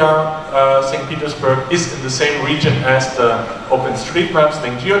DBpedia St. Petersburg is in the same region as the OpenStreetMaps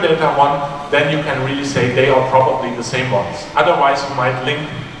linked geodata one, then you can really say they are probably the same ones. Otherwise, you might link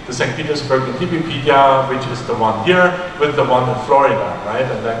the St. Petersburg in DBpedia, which is the one here, with the one in Florida, right?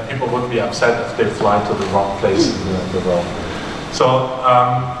 And then people would be upset if they fly to the wrong place in the world. So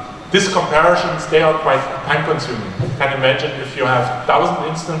these comparisons, they are quite time-consuming. You can imagine if you have 1,000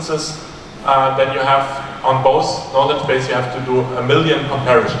 instances, then you have, on both knowledge base, you have to do 1 million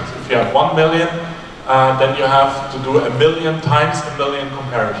comparisons. If you have 1 million, then you have to do 1 million times 1 million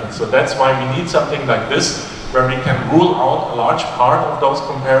comparisons. So that's why we need something like this, where we can rule out a large part of those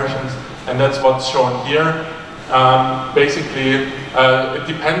comparisons, and that's what's shown here. Basically, it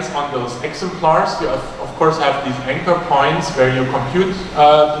depends on those exemplars. You of course have these anchor points where you compute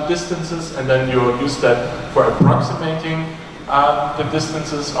the distances, and then you use that for approximating the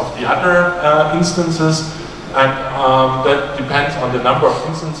distances of the other instances, and that depends on the number of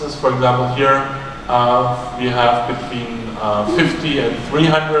instances. For example, here we have between 50 and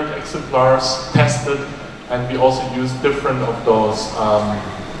 300 exemplars tested. And we also use different of those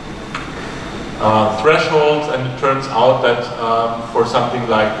thresholds, and it turns out that for something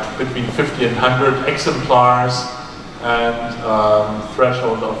like between 50 and 100 exemplars and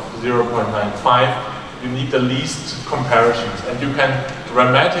threshold of 0.95, you need the least comparisons. And you can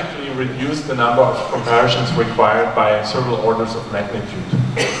dramatically reduce the number of comparisons required by several orders of magnitude.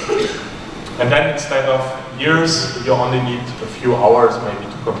 And then instead of years, you only need a few hours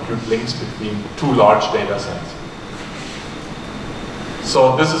maybe to compute links between two large data sets.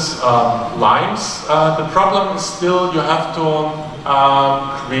 So this is lines. The problem is still you have to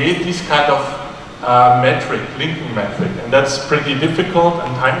create this kind of metric, linking metric, and that's pretty difficult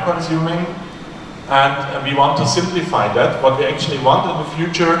and time consuming. And we want to simplify that. What we actually want in the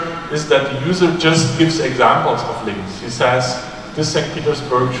future is that the user just gives examples of links. He says, this St.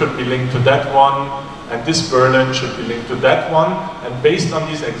 Petersburg should be linked to that one, and this Berlin should be linked to that one. And based on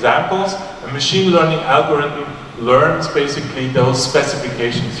these examples, a machine learning algorithm learns basically those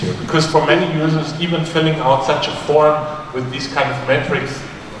specifications here. Because for many users, even filling out such a form with these kind of metrics,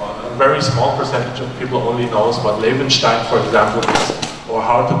 a very small percentage of people only knows what Levenstein, for example, is, or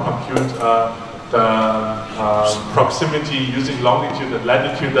how to compute the proximity using longitude and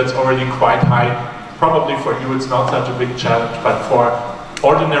latitude. That's already quite high. Probably for you it's not such a big challenge, but for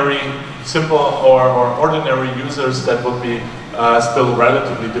ordinary, simple or ordinary users, that would be still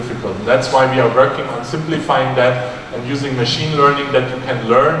relatively difficult. And that's why we are working on simplifying that and using machine learning that you can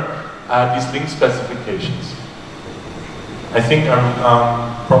learn these link specifications. I think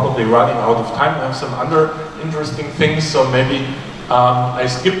I'm probably running out of time. I have some other interesting things, so maybe I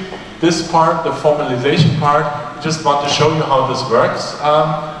skip this part, the formalization part. Just want to show you how this works.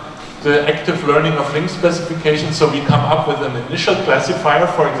 The active learning of link specifications. So we come up with an initial classifier.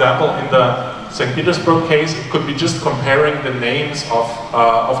 For example, in the St. Petersburg case, it could be just comparing the names of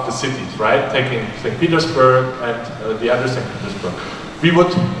the cities, right? Taking St. Petersburg and the other St. Petersburg. We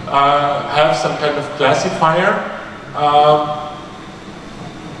would have some kind of classifier.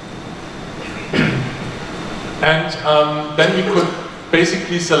 And then we could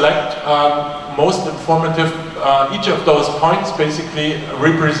basically select most informative each of those points basically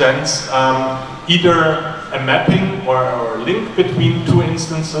represents either a mapping or a link between two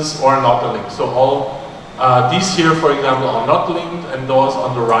instances or not a link. So all these here, for example, are not linked, and those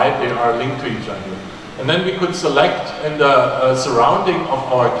on the right, they are linked to each other. And then we could select in the surrounding of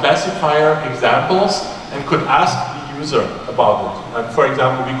our classifier examples and could ask the user about it. And for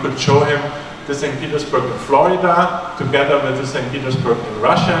example, we could show him the St. Petersburg in Florida together with the St. Petersburg in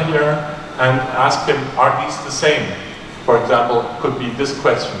Russia here and ask him, are these the same? For example, could be this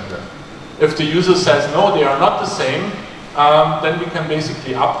question here. If the user says no, they are not the same, then we can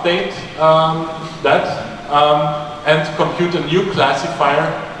basically update that and compute a new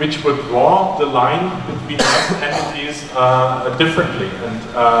classifier which would draw the line between entities differently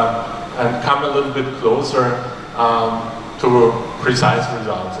and come a little bit closer to precise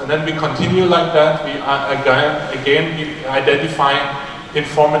results. And then we continue like that. We again we identify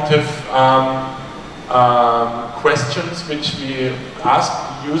informative questions which we ask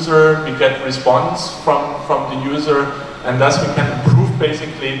the user, we get response from the user, and thus we can improve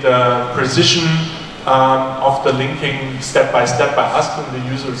basically the precision of the linking step by step by asking the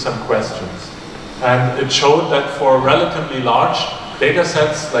user some questions. And it showed that for relatively large data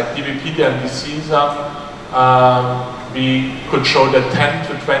sets like DBpedia and DCSum, we could show that 10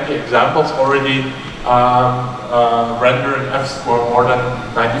 to 20 examples already render an F-score more than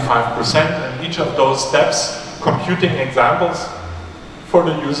 95%, and each of those steps, computing examples for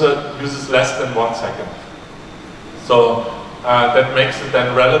the user, uses less than 1 second. So that makes it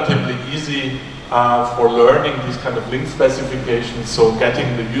then relatively easy for learning these kind of link specifications, so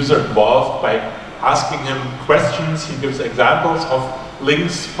getting the user involved by asking him questions. He gives examples of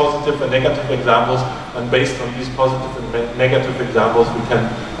links, positive and negative examples, and based on these positive and negative examples we can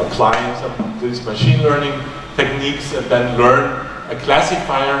apply some of these machine learning techniques and then learn a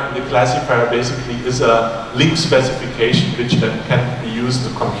classifier, and the classifier basically is a link specification which then can be used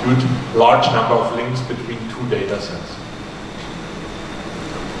to compute a large number of links between two data sets.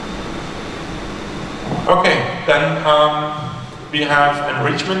 Okay, then we have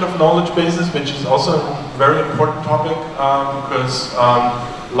enrichment of knowledge bases, which is also a very important topic because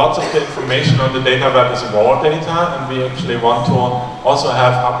lots of the information on the data web is raw data, and we actually want to also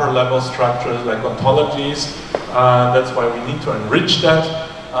have upper level structures like ontologies. That's why we need to enrich that.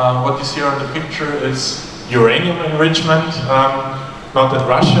 What you see on the picture is uranium enrichment, not in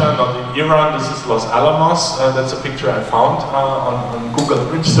Russia, not in Iran. This is Los Alamos. That's a picture I found on Google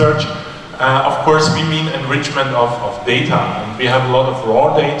Image Search. Of course, we mean enrichment of data, and we have a lot of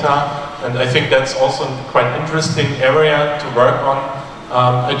raw data, and I think that's also quite an interesting area to work on.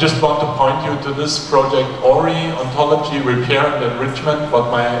 I just want to point you to this project ORI, Ontology, Repair and Enrichment,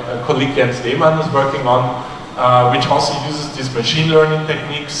 what my colleague Jens Lehmann is working on, which also uses these machine learning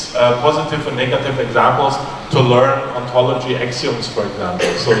techniques, positive and negative examples, to learn ontology axioms, for example.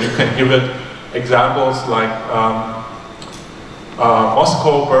 So you can give it examples like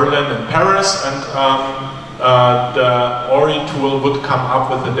Moscow, Berlin, and Paris, and the ORI tool would come up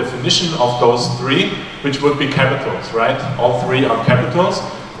with a definition of those three, which would be capitals, right? All three are capitals.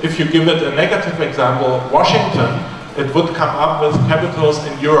 If you give it a negative example, Washington, it would come up with capitals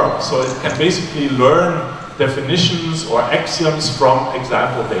in Europe. So it can basically learn definitions or axioms from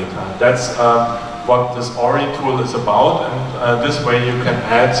example data. That's what this ORI tool is about, and this way you can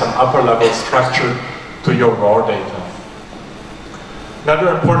add some upper level structure to your raw data.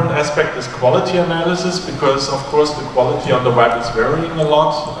 Another important aspect is quality analysis, because of course the quality on the web is varying a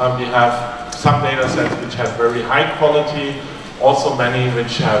lot. We have some data sets which have very high quality, also many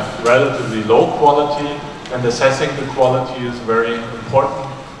which have relatively low quality, and assessing the quality is a very important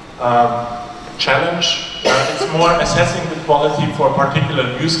challenge. It's more assessing the quality for a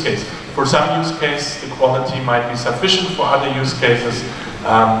particular use case. For some use case the quality might be sufficient, for other use cases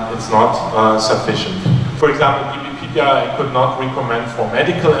it's not sufficient. For example, I could not recommend for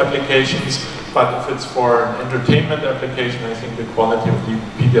medical applications, but if it's for an entertainment application, I think the quality of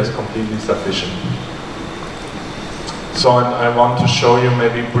Wikipedia is completely sufficient. So, and I want to show you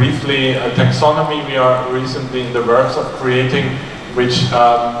maybe briefly a taxonomy we are recently in the works of creating, which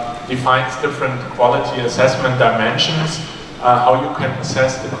defines different quality assessment dimensions, how you can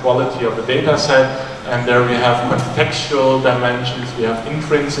assess the quality of a data set. And there we have contextual dimensions, we have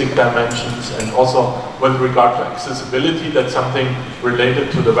intrinsic dimensions, and also with regard to accessibility, that's something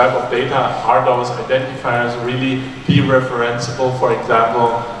related to the web of data. Are those identifiers really dereferenceable, for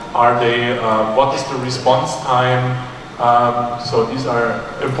example? Are they, what is the response time? So these are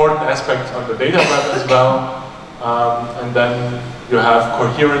important aspects on the data web as well. And then you have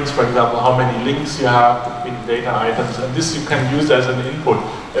coherence, for example, how many links you have between data items, and this you can use as an input.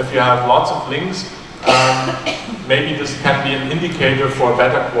 If you have lots of links, maybe this can be an indicator for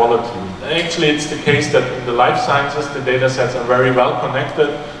better quality. Actually, it's the case that in the life sciences, the data sets are very well connected,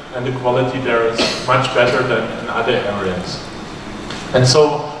 and the quality there is much better than in other areas. And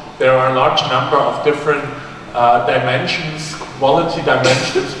so there are a large number of different dimensions, quality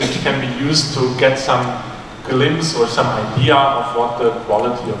dimensions, which can be used to get some glimpse or some idea of what the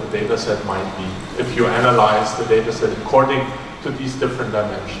quality of a data set might be if you analyze the data set according to these different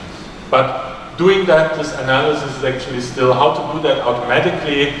dimensions. But doing that, this analysis is actually still how to do that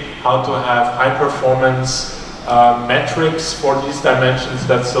automatically, how to have high performance metrics for these dimensions.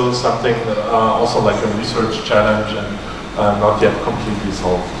 That's still something also like a research challenge and not yet completely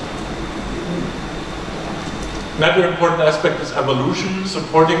solved. Another important aspect is evolution,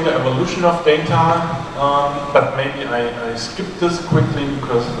 supporting the evolution of data, but maybe I skipped this quickly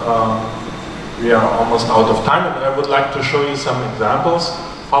because we are almost out of time, and I would like to show you some examples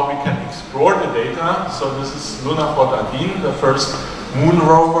how we can explore the data. So this is Lunokhod-Agin, the first moon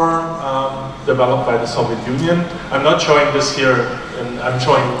rover developed by the Soviet Union. I'm not showing this here, and I'm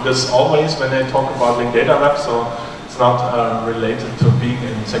showing this always when I talk about Linked Data Web, so it's not related to being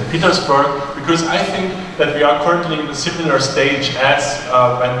in St. Petersburg, because I think that we are currently in a similar stage as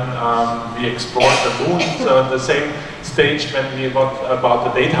when we explored the moon, so the same stage when we talk about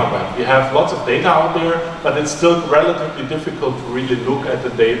the data web. We have lots of data out there, but it's still relatively difficult to really look at the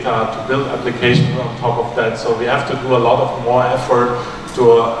data, to build applications on top of that, so we have to do a lot of more effort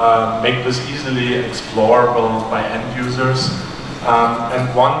to make this easily explorable by end users.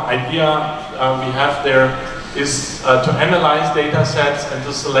 And one idea we have there is to analyze data sets and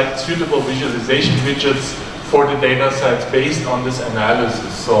to select suitable visualization widgets for the data sets based on this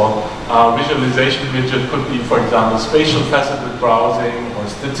analysis. So visualization widget could be, for example, spatial faceted browsing or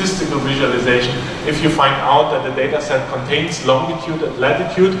statistical visualization. If you find out that the data set contains longitude and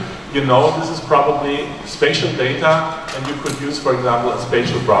latitude, you know this is probably spatial data, and you could use, for example, a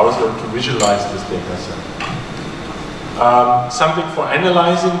spatial browser to visualize this data set. Something for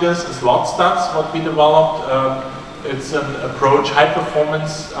analyzing this is LotStats, what we developed. It's an approach, high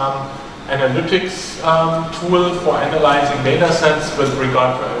performance analytics tool for analyzing data sets with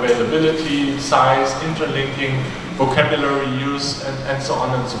regard to availability, size, interlinking, vocabulary use, and so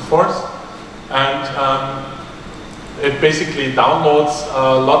on and so forth. And it basically downloads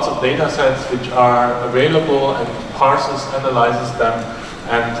lots of data sets which are available and parses, analyzes them,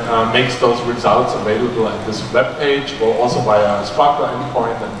 and makes those results available at this web page, or also via Sparkler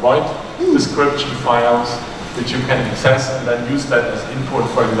endpoint and void description files, which you can access and then use that as input,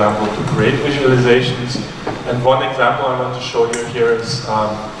 for example, to create visualizations. And one example I want to show you here is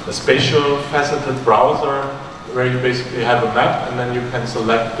a spatial faceted browser, where you basically have a map, and then you can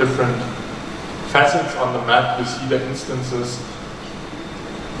select different facets on the map. You see the instances.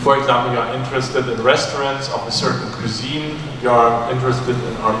 For example, you're interested in restaurants of a certain cuisine, you're interested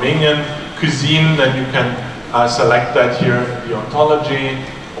in Armenian cuisine, then you can select that here in the ontology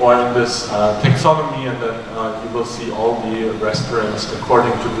or in this taxonomy, and then you will see all the restaurants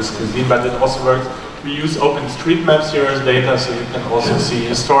according to this cuisine. But it also works. We use OpenStreetMaps here as data, so you can also see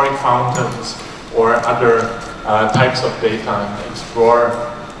historic fountains or other types of data and explore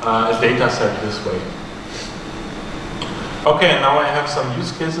a data set this way. Okay, now I have some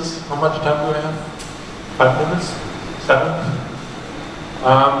use cases. How much time do I have? 5 minutes? 7?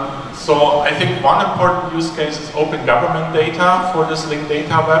 So I think one important use case is open government data for this linked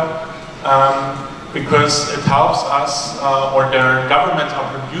data web, because it helps us, or their governments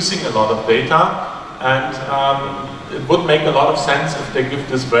are producing a lot of data, and it would make a lot of sense if they give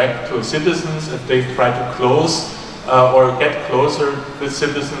this back to citizens, if they try to close or get closer with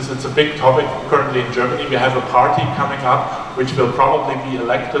citizens. It's a big topic currently in Germany. We have a party coming up which will probably be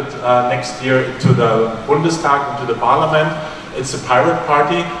elected next year into the Bundestag, into the parliament. It's a pirate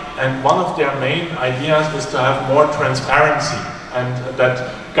party, and one of their main ideas is to have more transparency, and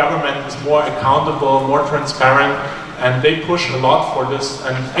that government is more accountable, more transparent, and they push a lot for this.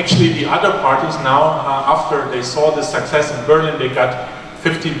 And actually the other parties now, after they saw the success in Berlin, they got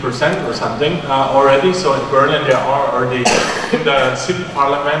 15% or something already. So in Berlin they are already in the city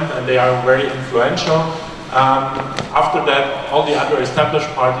parliament, and they are very influential. After that, all the other established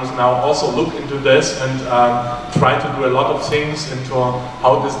parties now also look into this and try to do a lot of things into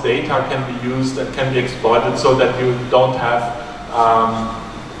how this data can be used and can be exploited, so that you don't have,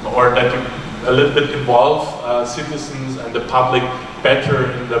 or that you a little bit involve citizens and the public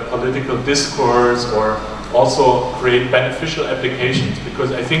better in the political discourse, or also create beneficial applications.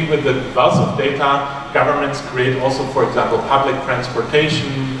 Because I think with the wealth of data, governments create also, for example, public transportation,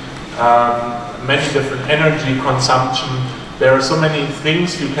 many different energy consumption there are so many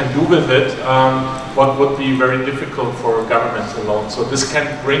things you can do with it, what would be very difficult for governments alone. So this can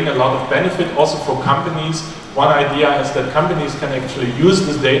bring a lot of benefit also for companies. One idea is that companies can actually use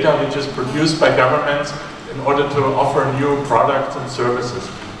this data which is produced by governments in order to offer new products and services.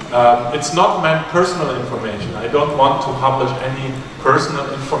 It's not meant personal information. I don't want to publish any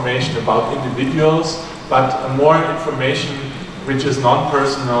personal information about individuals, but more information which is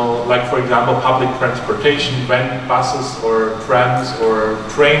non-personal, like for example public transportation, when buses or trams or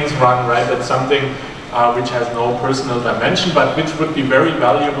trains run, right? That's something which has no personal dimension, but which would be very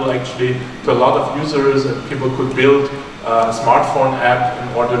valuable actually to a lot of users, and people could build a smartphone app in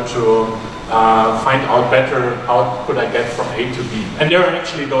order to find out better how could I get from A to B. And there are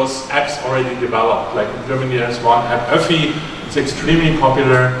actually those apps already developed. Like in Germany there's one app, Öffi, it's extremely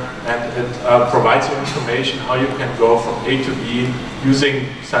popular, and it provides you information how you can go from A to B using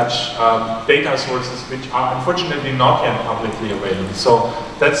such data sources which are unfortunately not yet publicly available. So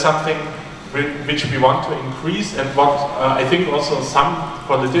that's something which we want to increase, and what I think also some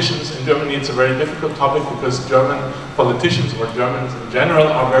politicians in Germany, it's a very difficult topic because German politicians or Germans in general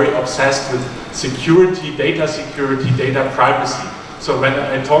are very obsessed with security, data privacy. So when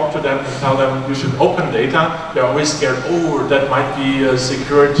I talk to them and tell them you should open data, they're always scared, oh, that might be a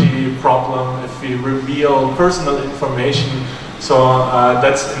security problem if we reveal personal information. So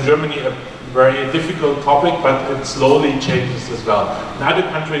that's in Germany a very difficult topic, but it slowly changes as well. In other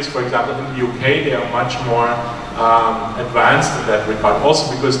countries, for example in the UK, they are much more advanced in that regard. Also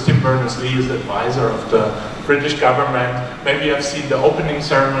because Tim Berners-Lee is the advisor of the British government. Maybe you have seen the opening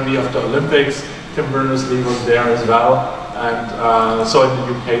ceremony of the Olympics. Tim Berners-Lee was there as well. And so in the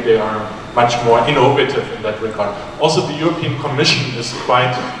UK they are much more innovative in that regard. Also the European Commission is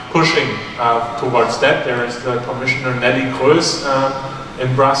quite pushing towards that. There is the Commissioner Nelly Kroes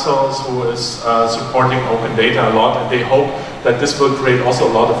in Brussels who is supporting open data a lot, and they hope that this will create also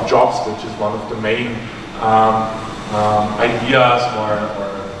a lot of jobs, which is one of the main ideas or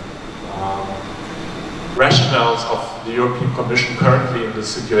rationales of the European Commission currently in the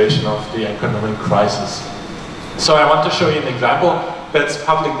situation of the economic crisis. So I want to show you an example. That's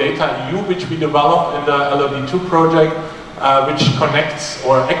Public Data EU, which we developed in the LOD2 project, which connects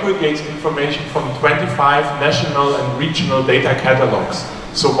or aggregates information from 25 national and regional data catalogs.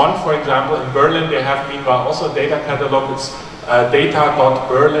 So one, for example, in Berlin, they have meanwhile also a data catalog. It's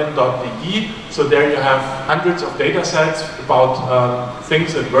data.berlin.de. So there you have hundreds of data sets about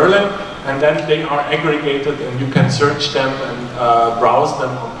things in Berlin, and then they are aggregated and you can search them and browse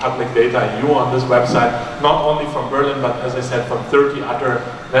them on Public Data EU on this website, not only from Berlin, but as I said, from 30 other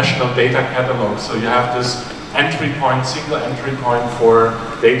national data catalogs. So you have this entry point, single entry point for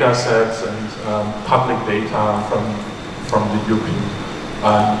data sets and public data from the European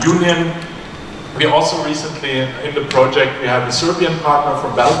Union. We also recently, in the project, we have a Serbian partner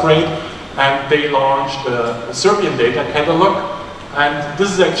from Belgrade, and they launched a Serbian data catalog. And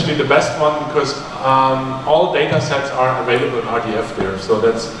this is actually the best one because all data sets are available in RDF there. So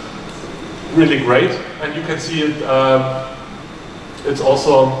that's really great. And you can see it, it's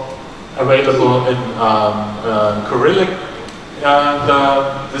also available in Cyrillic.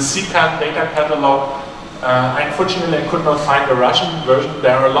 The CCAN data catalog, unfortunately I could not find the Russian version.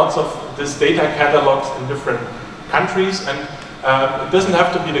 There are lots of these data catalogs in different countries, and it doesn't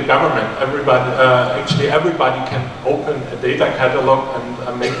have to be the government. Everybody, actually everybody can open a data catalog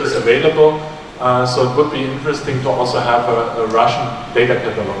and make this available. So it would be interesting to also have a Russian data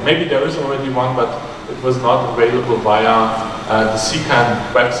catalog. Maybe there is already one, but it was not available via the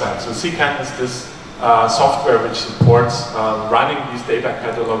CCAN website. So CCAN is this software which supports running these data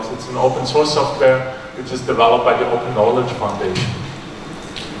catalogs. It's an open source software which is developed by the Open Knowledge Foundation.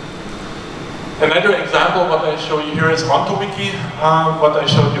 Another example, what I show you here is OntoWiki, what I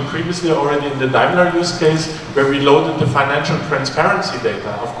showed you previously already in the Daimler use case, where we loaded the financial transparency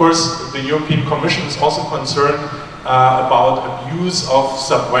data. Of course, the European Commission is also concerned about abuse of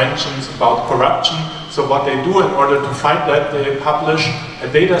subventions, about corruption. So what they do in order to fight that, they publish a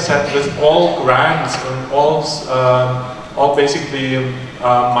data set with all grants and all basically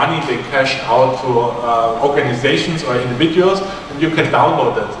money they cash out to organizations or individuals, and you can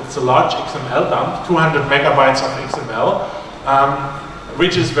download it. It's a large XML dump, 200 megabytes of XML,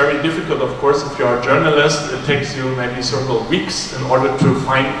 which is very difficult, of course. If you're a journalist, it takes you maybe several weeks in order to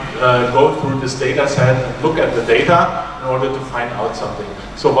go through this data set and look at the data in order to find out something.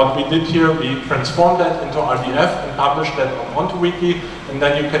 So what we did here, we transformed that into RDF and published that on OntoWiki, and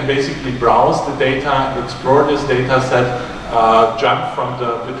then you can basically browse the data, explore this data set, jump from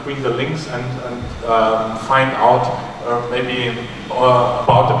between the links and find out maybe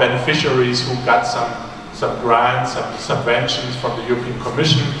about the beneficiaries who got some grants, some subventions from the European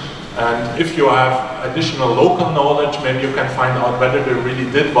Commission. And if you have additional local knowledge, maybe you can find out whether they really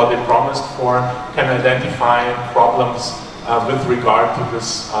did what they promised for, can identify problems with regard to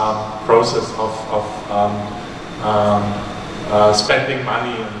this process of spending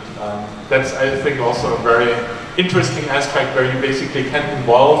money. And that's, I think, also a very interesting aspect where you basically can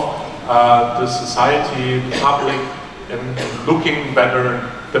involve the society, the public, in looking whether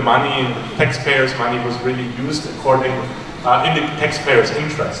the money, taxpayers' money, was really used according in the taxpayers'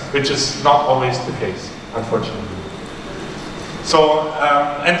 interest, which is not always the case, unfortunately. So,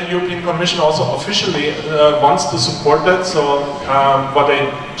 and the European Commission also officially wants to support that. So, what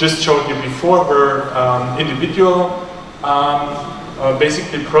I just showed you before were individual,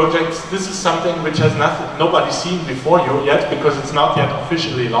 basically projects. This is something which has nobody seen before you yet, because it's not yet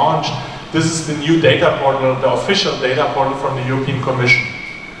officially launched. This is the new data portal, the official data portal from the European Commission.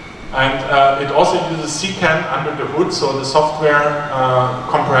 And it also uses CCAN under the hood, so the software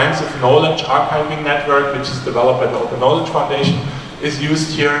comprehensive knowledge archiving network, which is developed by the Open Knowledge Foundation, is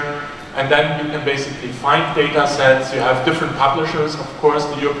used here. And then you can basically find data sets. You have different publishers, of course.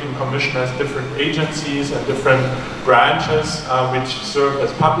 The European Commission has different agencies and different branches which serve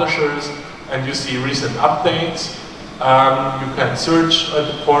as publishers. And you see recent updates. You can search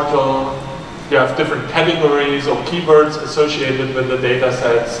at the portal. You have different categories or keywords associated with the data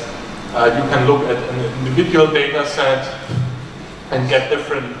sets. You can look at an individual data set and get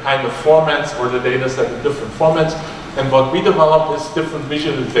different kind of formats for the data set in different formats. And what we developed is different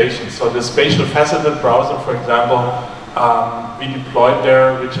visualizations. So the spatial faceted browser, for example, we deployed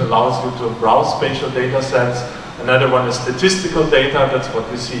there, which allows you to browse spatial data sets. Another one is statistical data, that's what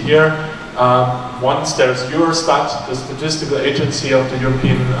you see here. Once there's Eurostat, the statistical agency of the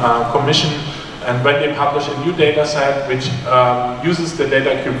European Commission, and when they publish a new data set which uses the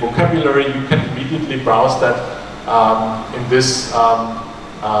data cube vocabulary, you can immediately browse that in this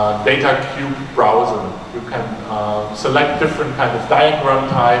data cube browser. You can select different kind of diagram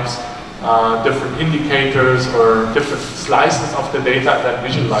types, different indicators, or different slices of the data that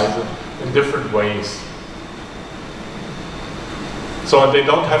visualize it in different ways. So they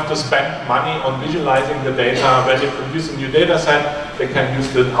don't have to spend money on visualizing the data. When they produce a new data set, they can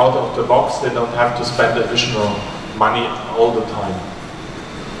use it out of the box. They don't have to spend additional money all the time.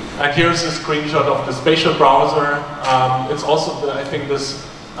 And here's a screenshot of the spatial browser. It's also, I think, this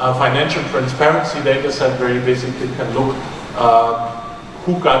financial transparency data set where you basically can look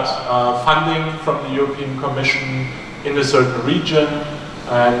who got funding from the European Commission in a certain region,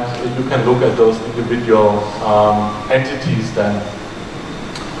 and you can look at those individual entities then.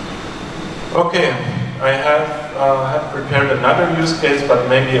 Okay, I have prepared another use case, but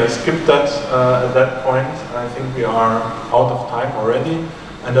maybe I skipped that at that point. I think we are out of time already,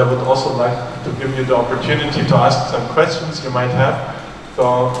 and I would also like to give you the opportunity to ask some questions you might have.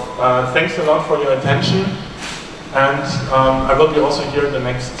 So thanks a lot for your attention, and I will be also here the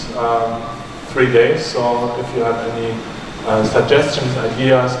next 3 days, so if you have any suggestions,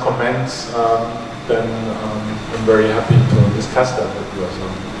 ideas, comments, then I'm very happy to discuss that with you as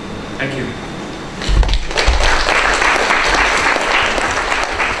well. Thank you.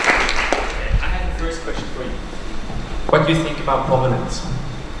 I have the first question for you. What do you think about provenance?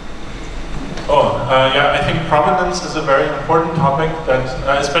 Yeah, I think provenance is a very important topic, that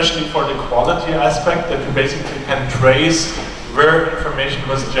especially for the quality aspect, that you basically can trace where information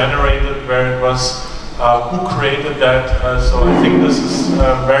was generated, where it was, who created that. So I think this is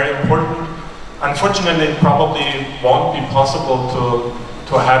very important. Unfortunately, it probably won't be possible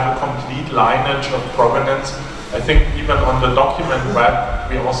to have a complete lineage of provenance. I think even on the document web,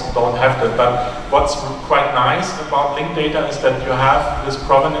 we also don't have that. But what's quite nice about linked data is that you have this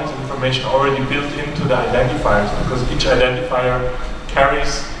provenance information already built into the identifiers, because each identifier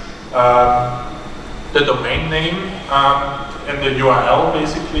carries the domain name and the URL,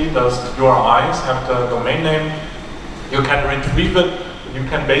 basically. Those URIs have the domain name. You can retrieve it. You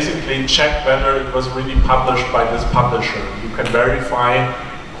can basically check whether it was really published by this publisher. You can verify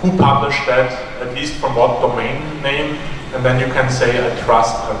who published that, at least from what domain name, and then you can say, I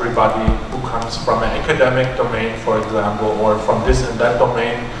trust everybody who comes from an academic domain, for example, or from this and that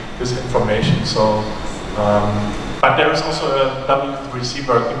domain, this information. So, but there is also a W3C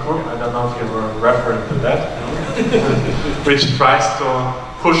working group, I don't know if you were referring to that, which tries to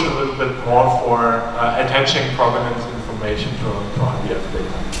push a little bit more for attaching provenance information to IDF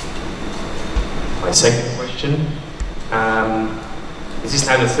data. My second question. This is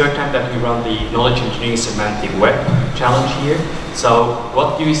now the third time that we run the Knowledge Engineering Semantic Web Challenge here. So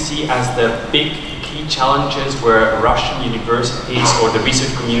what do you see as the big key challenges where Russian universities or the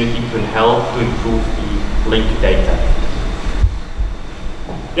research community can help to improve the link data?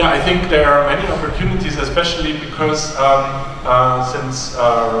 Yeah, I think there are many opportunities, especially because since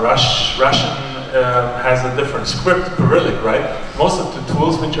Russian has a different script, Cyrillic, right? Most of the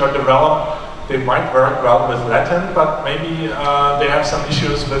tools which are developed, they might work well with Latin, but maybe they have some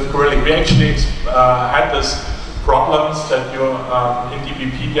issues with Cyrillic. We actually had this problems that you in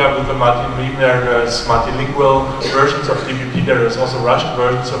DBpedia with the there's multilingual versions of DBP, there is also Russian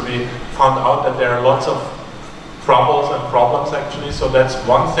versions, so we found out that there are lots of troubles and problems actually. So that's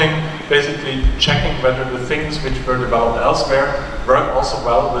one thing, basically checking whether the things which were developed elsewhere work also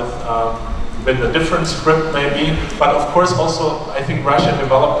well with a different script maybe. But of course also I think Russia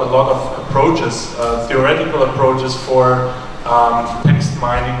developed a lot of approaches, theoretical approaches for text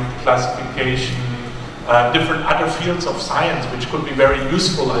mining, classification, different other fields of science which could be very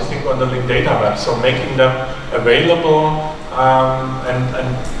useful I think on the linked data web. So making them available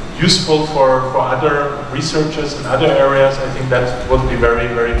and useful for other researchers in other areas, I think that would be very,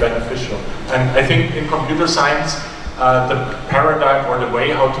 very beneficial. And I think in computer science, the paradigm or the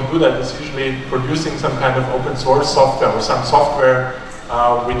way how to do that is usually producing some kind of open source software or some software,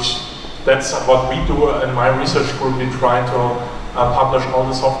 which that's what we do in my research group. We try to publish all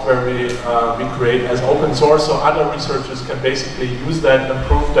the software we create as open source, so other researchers can basically use that,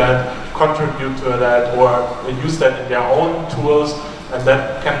 improve that, contribute to that, or use that in their own tools. And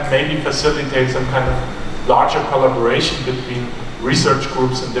that can maybe facilitate some kind of larger collaboration between research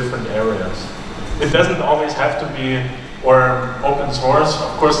groups in different areas. It doesn't always have to be open source.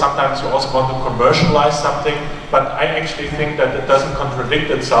 Of course, sometimes you also want to commercialize something, but I actually think that it doesn't contradict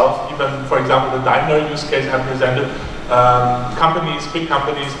itself. Even, for example, the Daimler use case I presented, big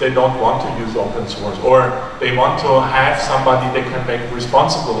companies, they don't want to use open source, or they want to have somebody they can make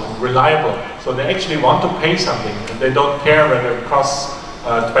responsible and reliable. So they actually want to pay something, and they don't care whether it costs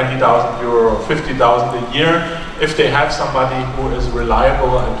 20,000 euro or 50,000 a year. If they have somebody who is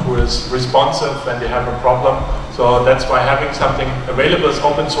reliable and who is responsive when they have a problem. So that's why having something available as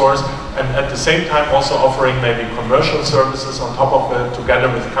open source, and at the same time also offering maybe commercial services on top of it together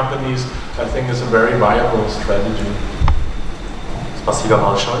with companies, I think is a very viable strategy. Spasibo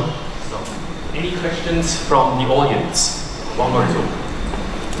Balshoi. So, any questions from the audience? One or two?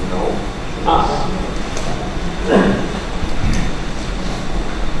 No.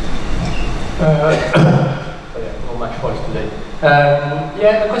 Not much voice today.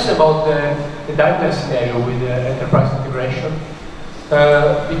 Yeah, the question about the Daimler scenario with the enterprise integration,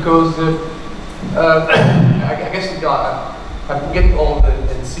 because I guess I'm getting old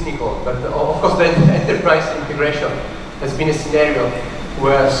and cynical, but of course the enterprise integration has been a scenario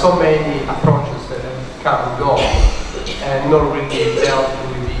where so many approaches have come and gone and not really dealt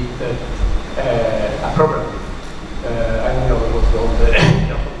with it appropriately. I don't know what's on the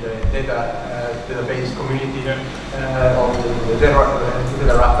database community, on the data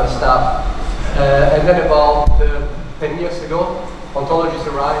wrapper stuff. And then about 10 years ago, ontologies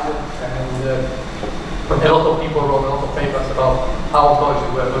arrived, and a lot of people wrote a lot of papers about how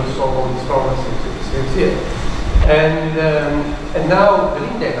ontologies were going to solve all these problems here. And now the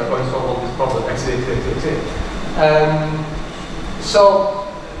linked data are going to solve all these problems. So,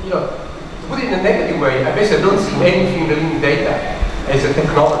 you know, to put it in a negative way, I basically don't see anything in the linked data as a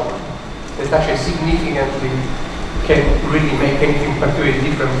technology that actually significantly can really make anything particularly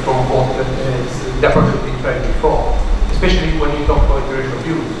different from what the approach has been tried before, especially when you talk about iteration of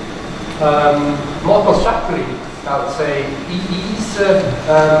use. More constructively, I would say,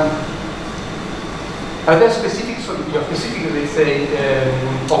 are there specific, specifically, say,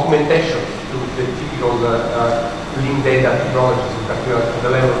 augmentations to the typical linked data technologies, in particular at the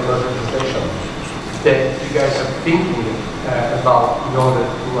level of representation, that you guys are thinking about in order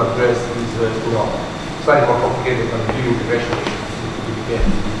to address these, slightly more complicated and view integration to get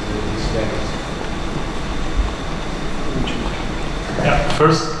these scenarios? Yeah,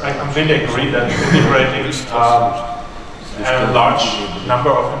 first, I completely agree that integrating a large number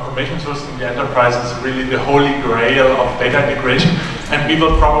of information sources in the enterprise is really the holy grail of data integration, and we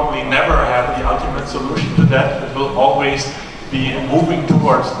will probably never have the ultimate solution to that. It will always be moving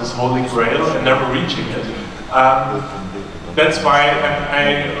towards this holy grail and never reaching it. That's why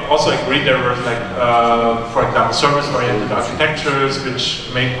I also agree there were, like, for example, service-oriented architectures which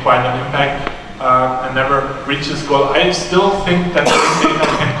make quite an impact and never reach this goal. I still think that data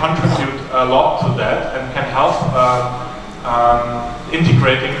can contribute a lot to that and can help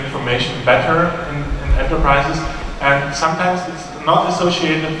integrating information better in enterprises. And sometimes it's not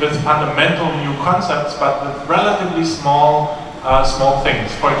associated with fundamental new concepts, but with relatively small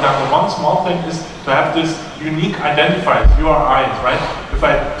things. For example, one small thing is to have this unique identifiers, URIs, right? If if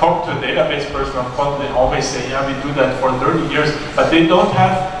I talk to a database person, of course, they always say, yeah, we do that for 30 years, but they don't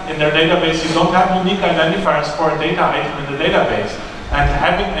have, in their database, you don't have unique identifiers for a data item in the database. And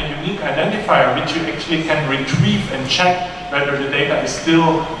having a unique identifier, which you actually can retrieve and check whether the data is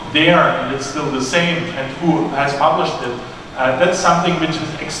still there and it's still the same and who has published it, that's something which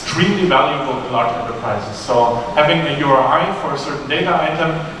is extremely valuable in large enterprises. So having a URI for a certain data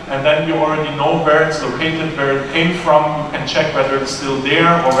item, and then you already know where it's located, where it came from, you can check whether it's still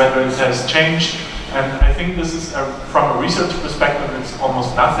there or whether it has changed. And I think this is, from a research perspective, it's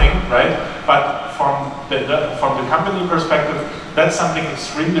almost nothing, right? But from the company perspective, that's something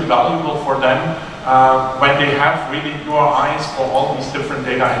extremely valuable for them when they have really URIs for all these different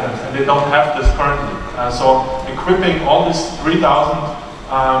data items, and they don't have this currently. So equipping all these 3,000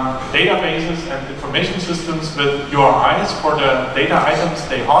 databases and information systems with URIs for the data items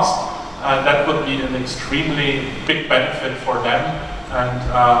they host, that would be an extremely big benefit for them,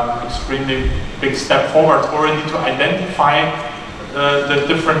 and extremely big step forward already to identify the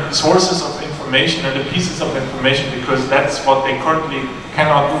different sources of information and the pieces of information, because that's what they currently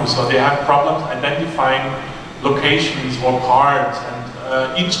cannot do. So they have problems identifying locations or parts, and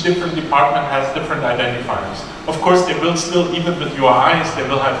each different department has different identifiers. Of course, they will still, even with URIs, they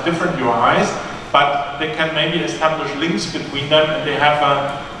will have different URIs, but they can maybe establish links between them, and they have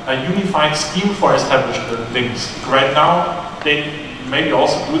a unified scheme for establishing the links. Right now, they maybe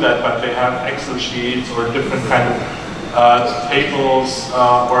also do that, but they have Excel sheets or different kind of tables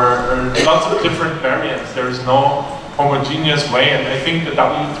or lots of different variants. There is no homogeneous way, and I think the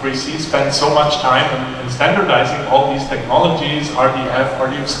W3C spends so much time in standardizing all these technologies,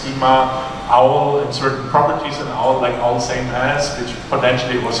 RDF schema, OWL, and certain properties in OWL, like all same as, which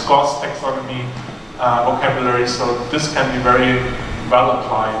potentially was cost taxonomy vocabulary. So this can be very well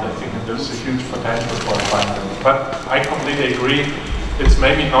applied, I think, and there's a huge potential for applying them. But I completely agree. It's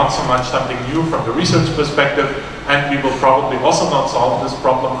maybe not so much something new from the research perspective, and we will probably also not solve this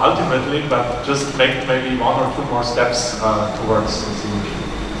problem ultimately, but just make maybe 1 or 2 more steps towards the solution.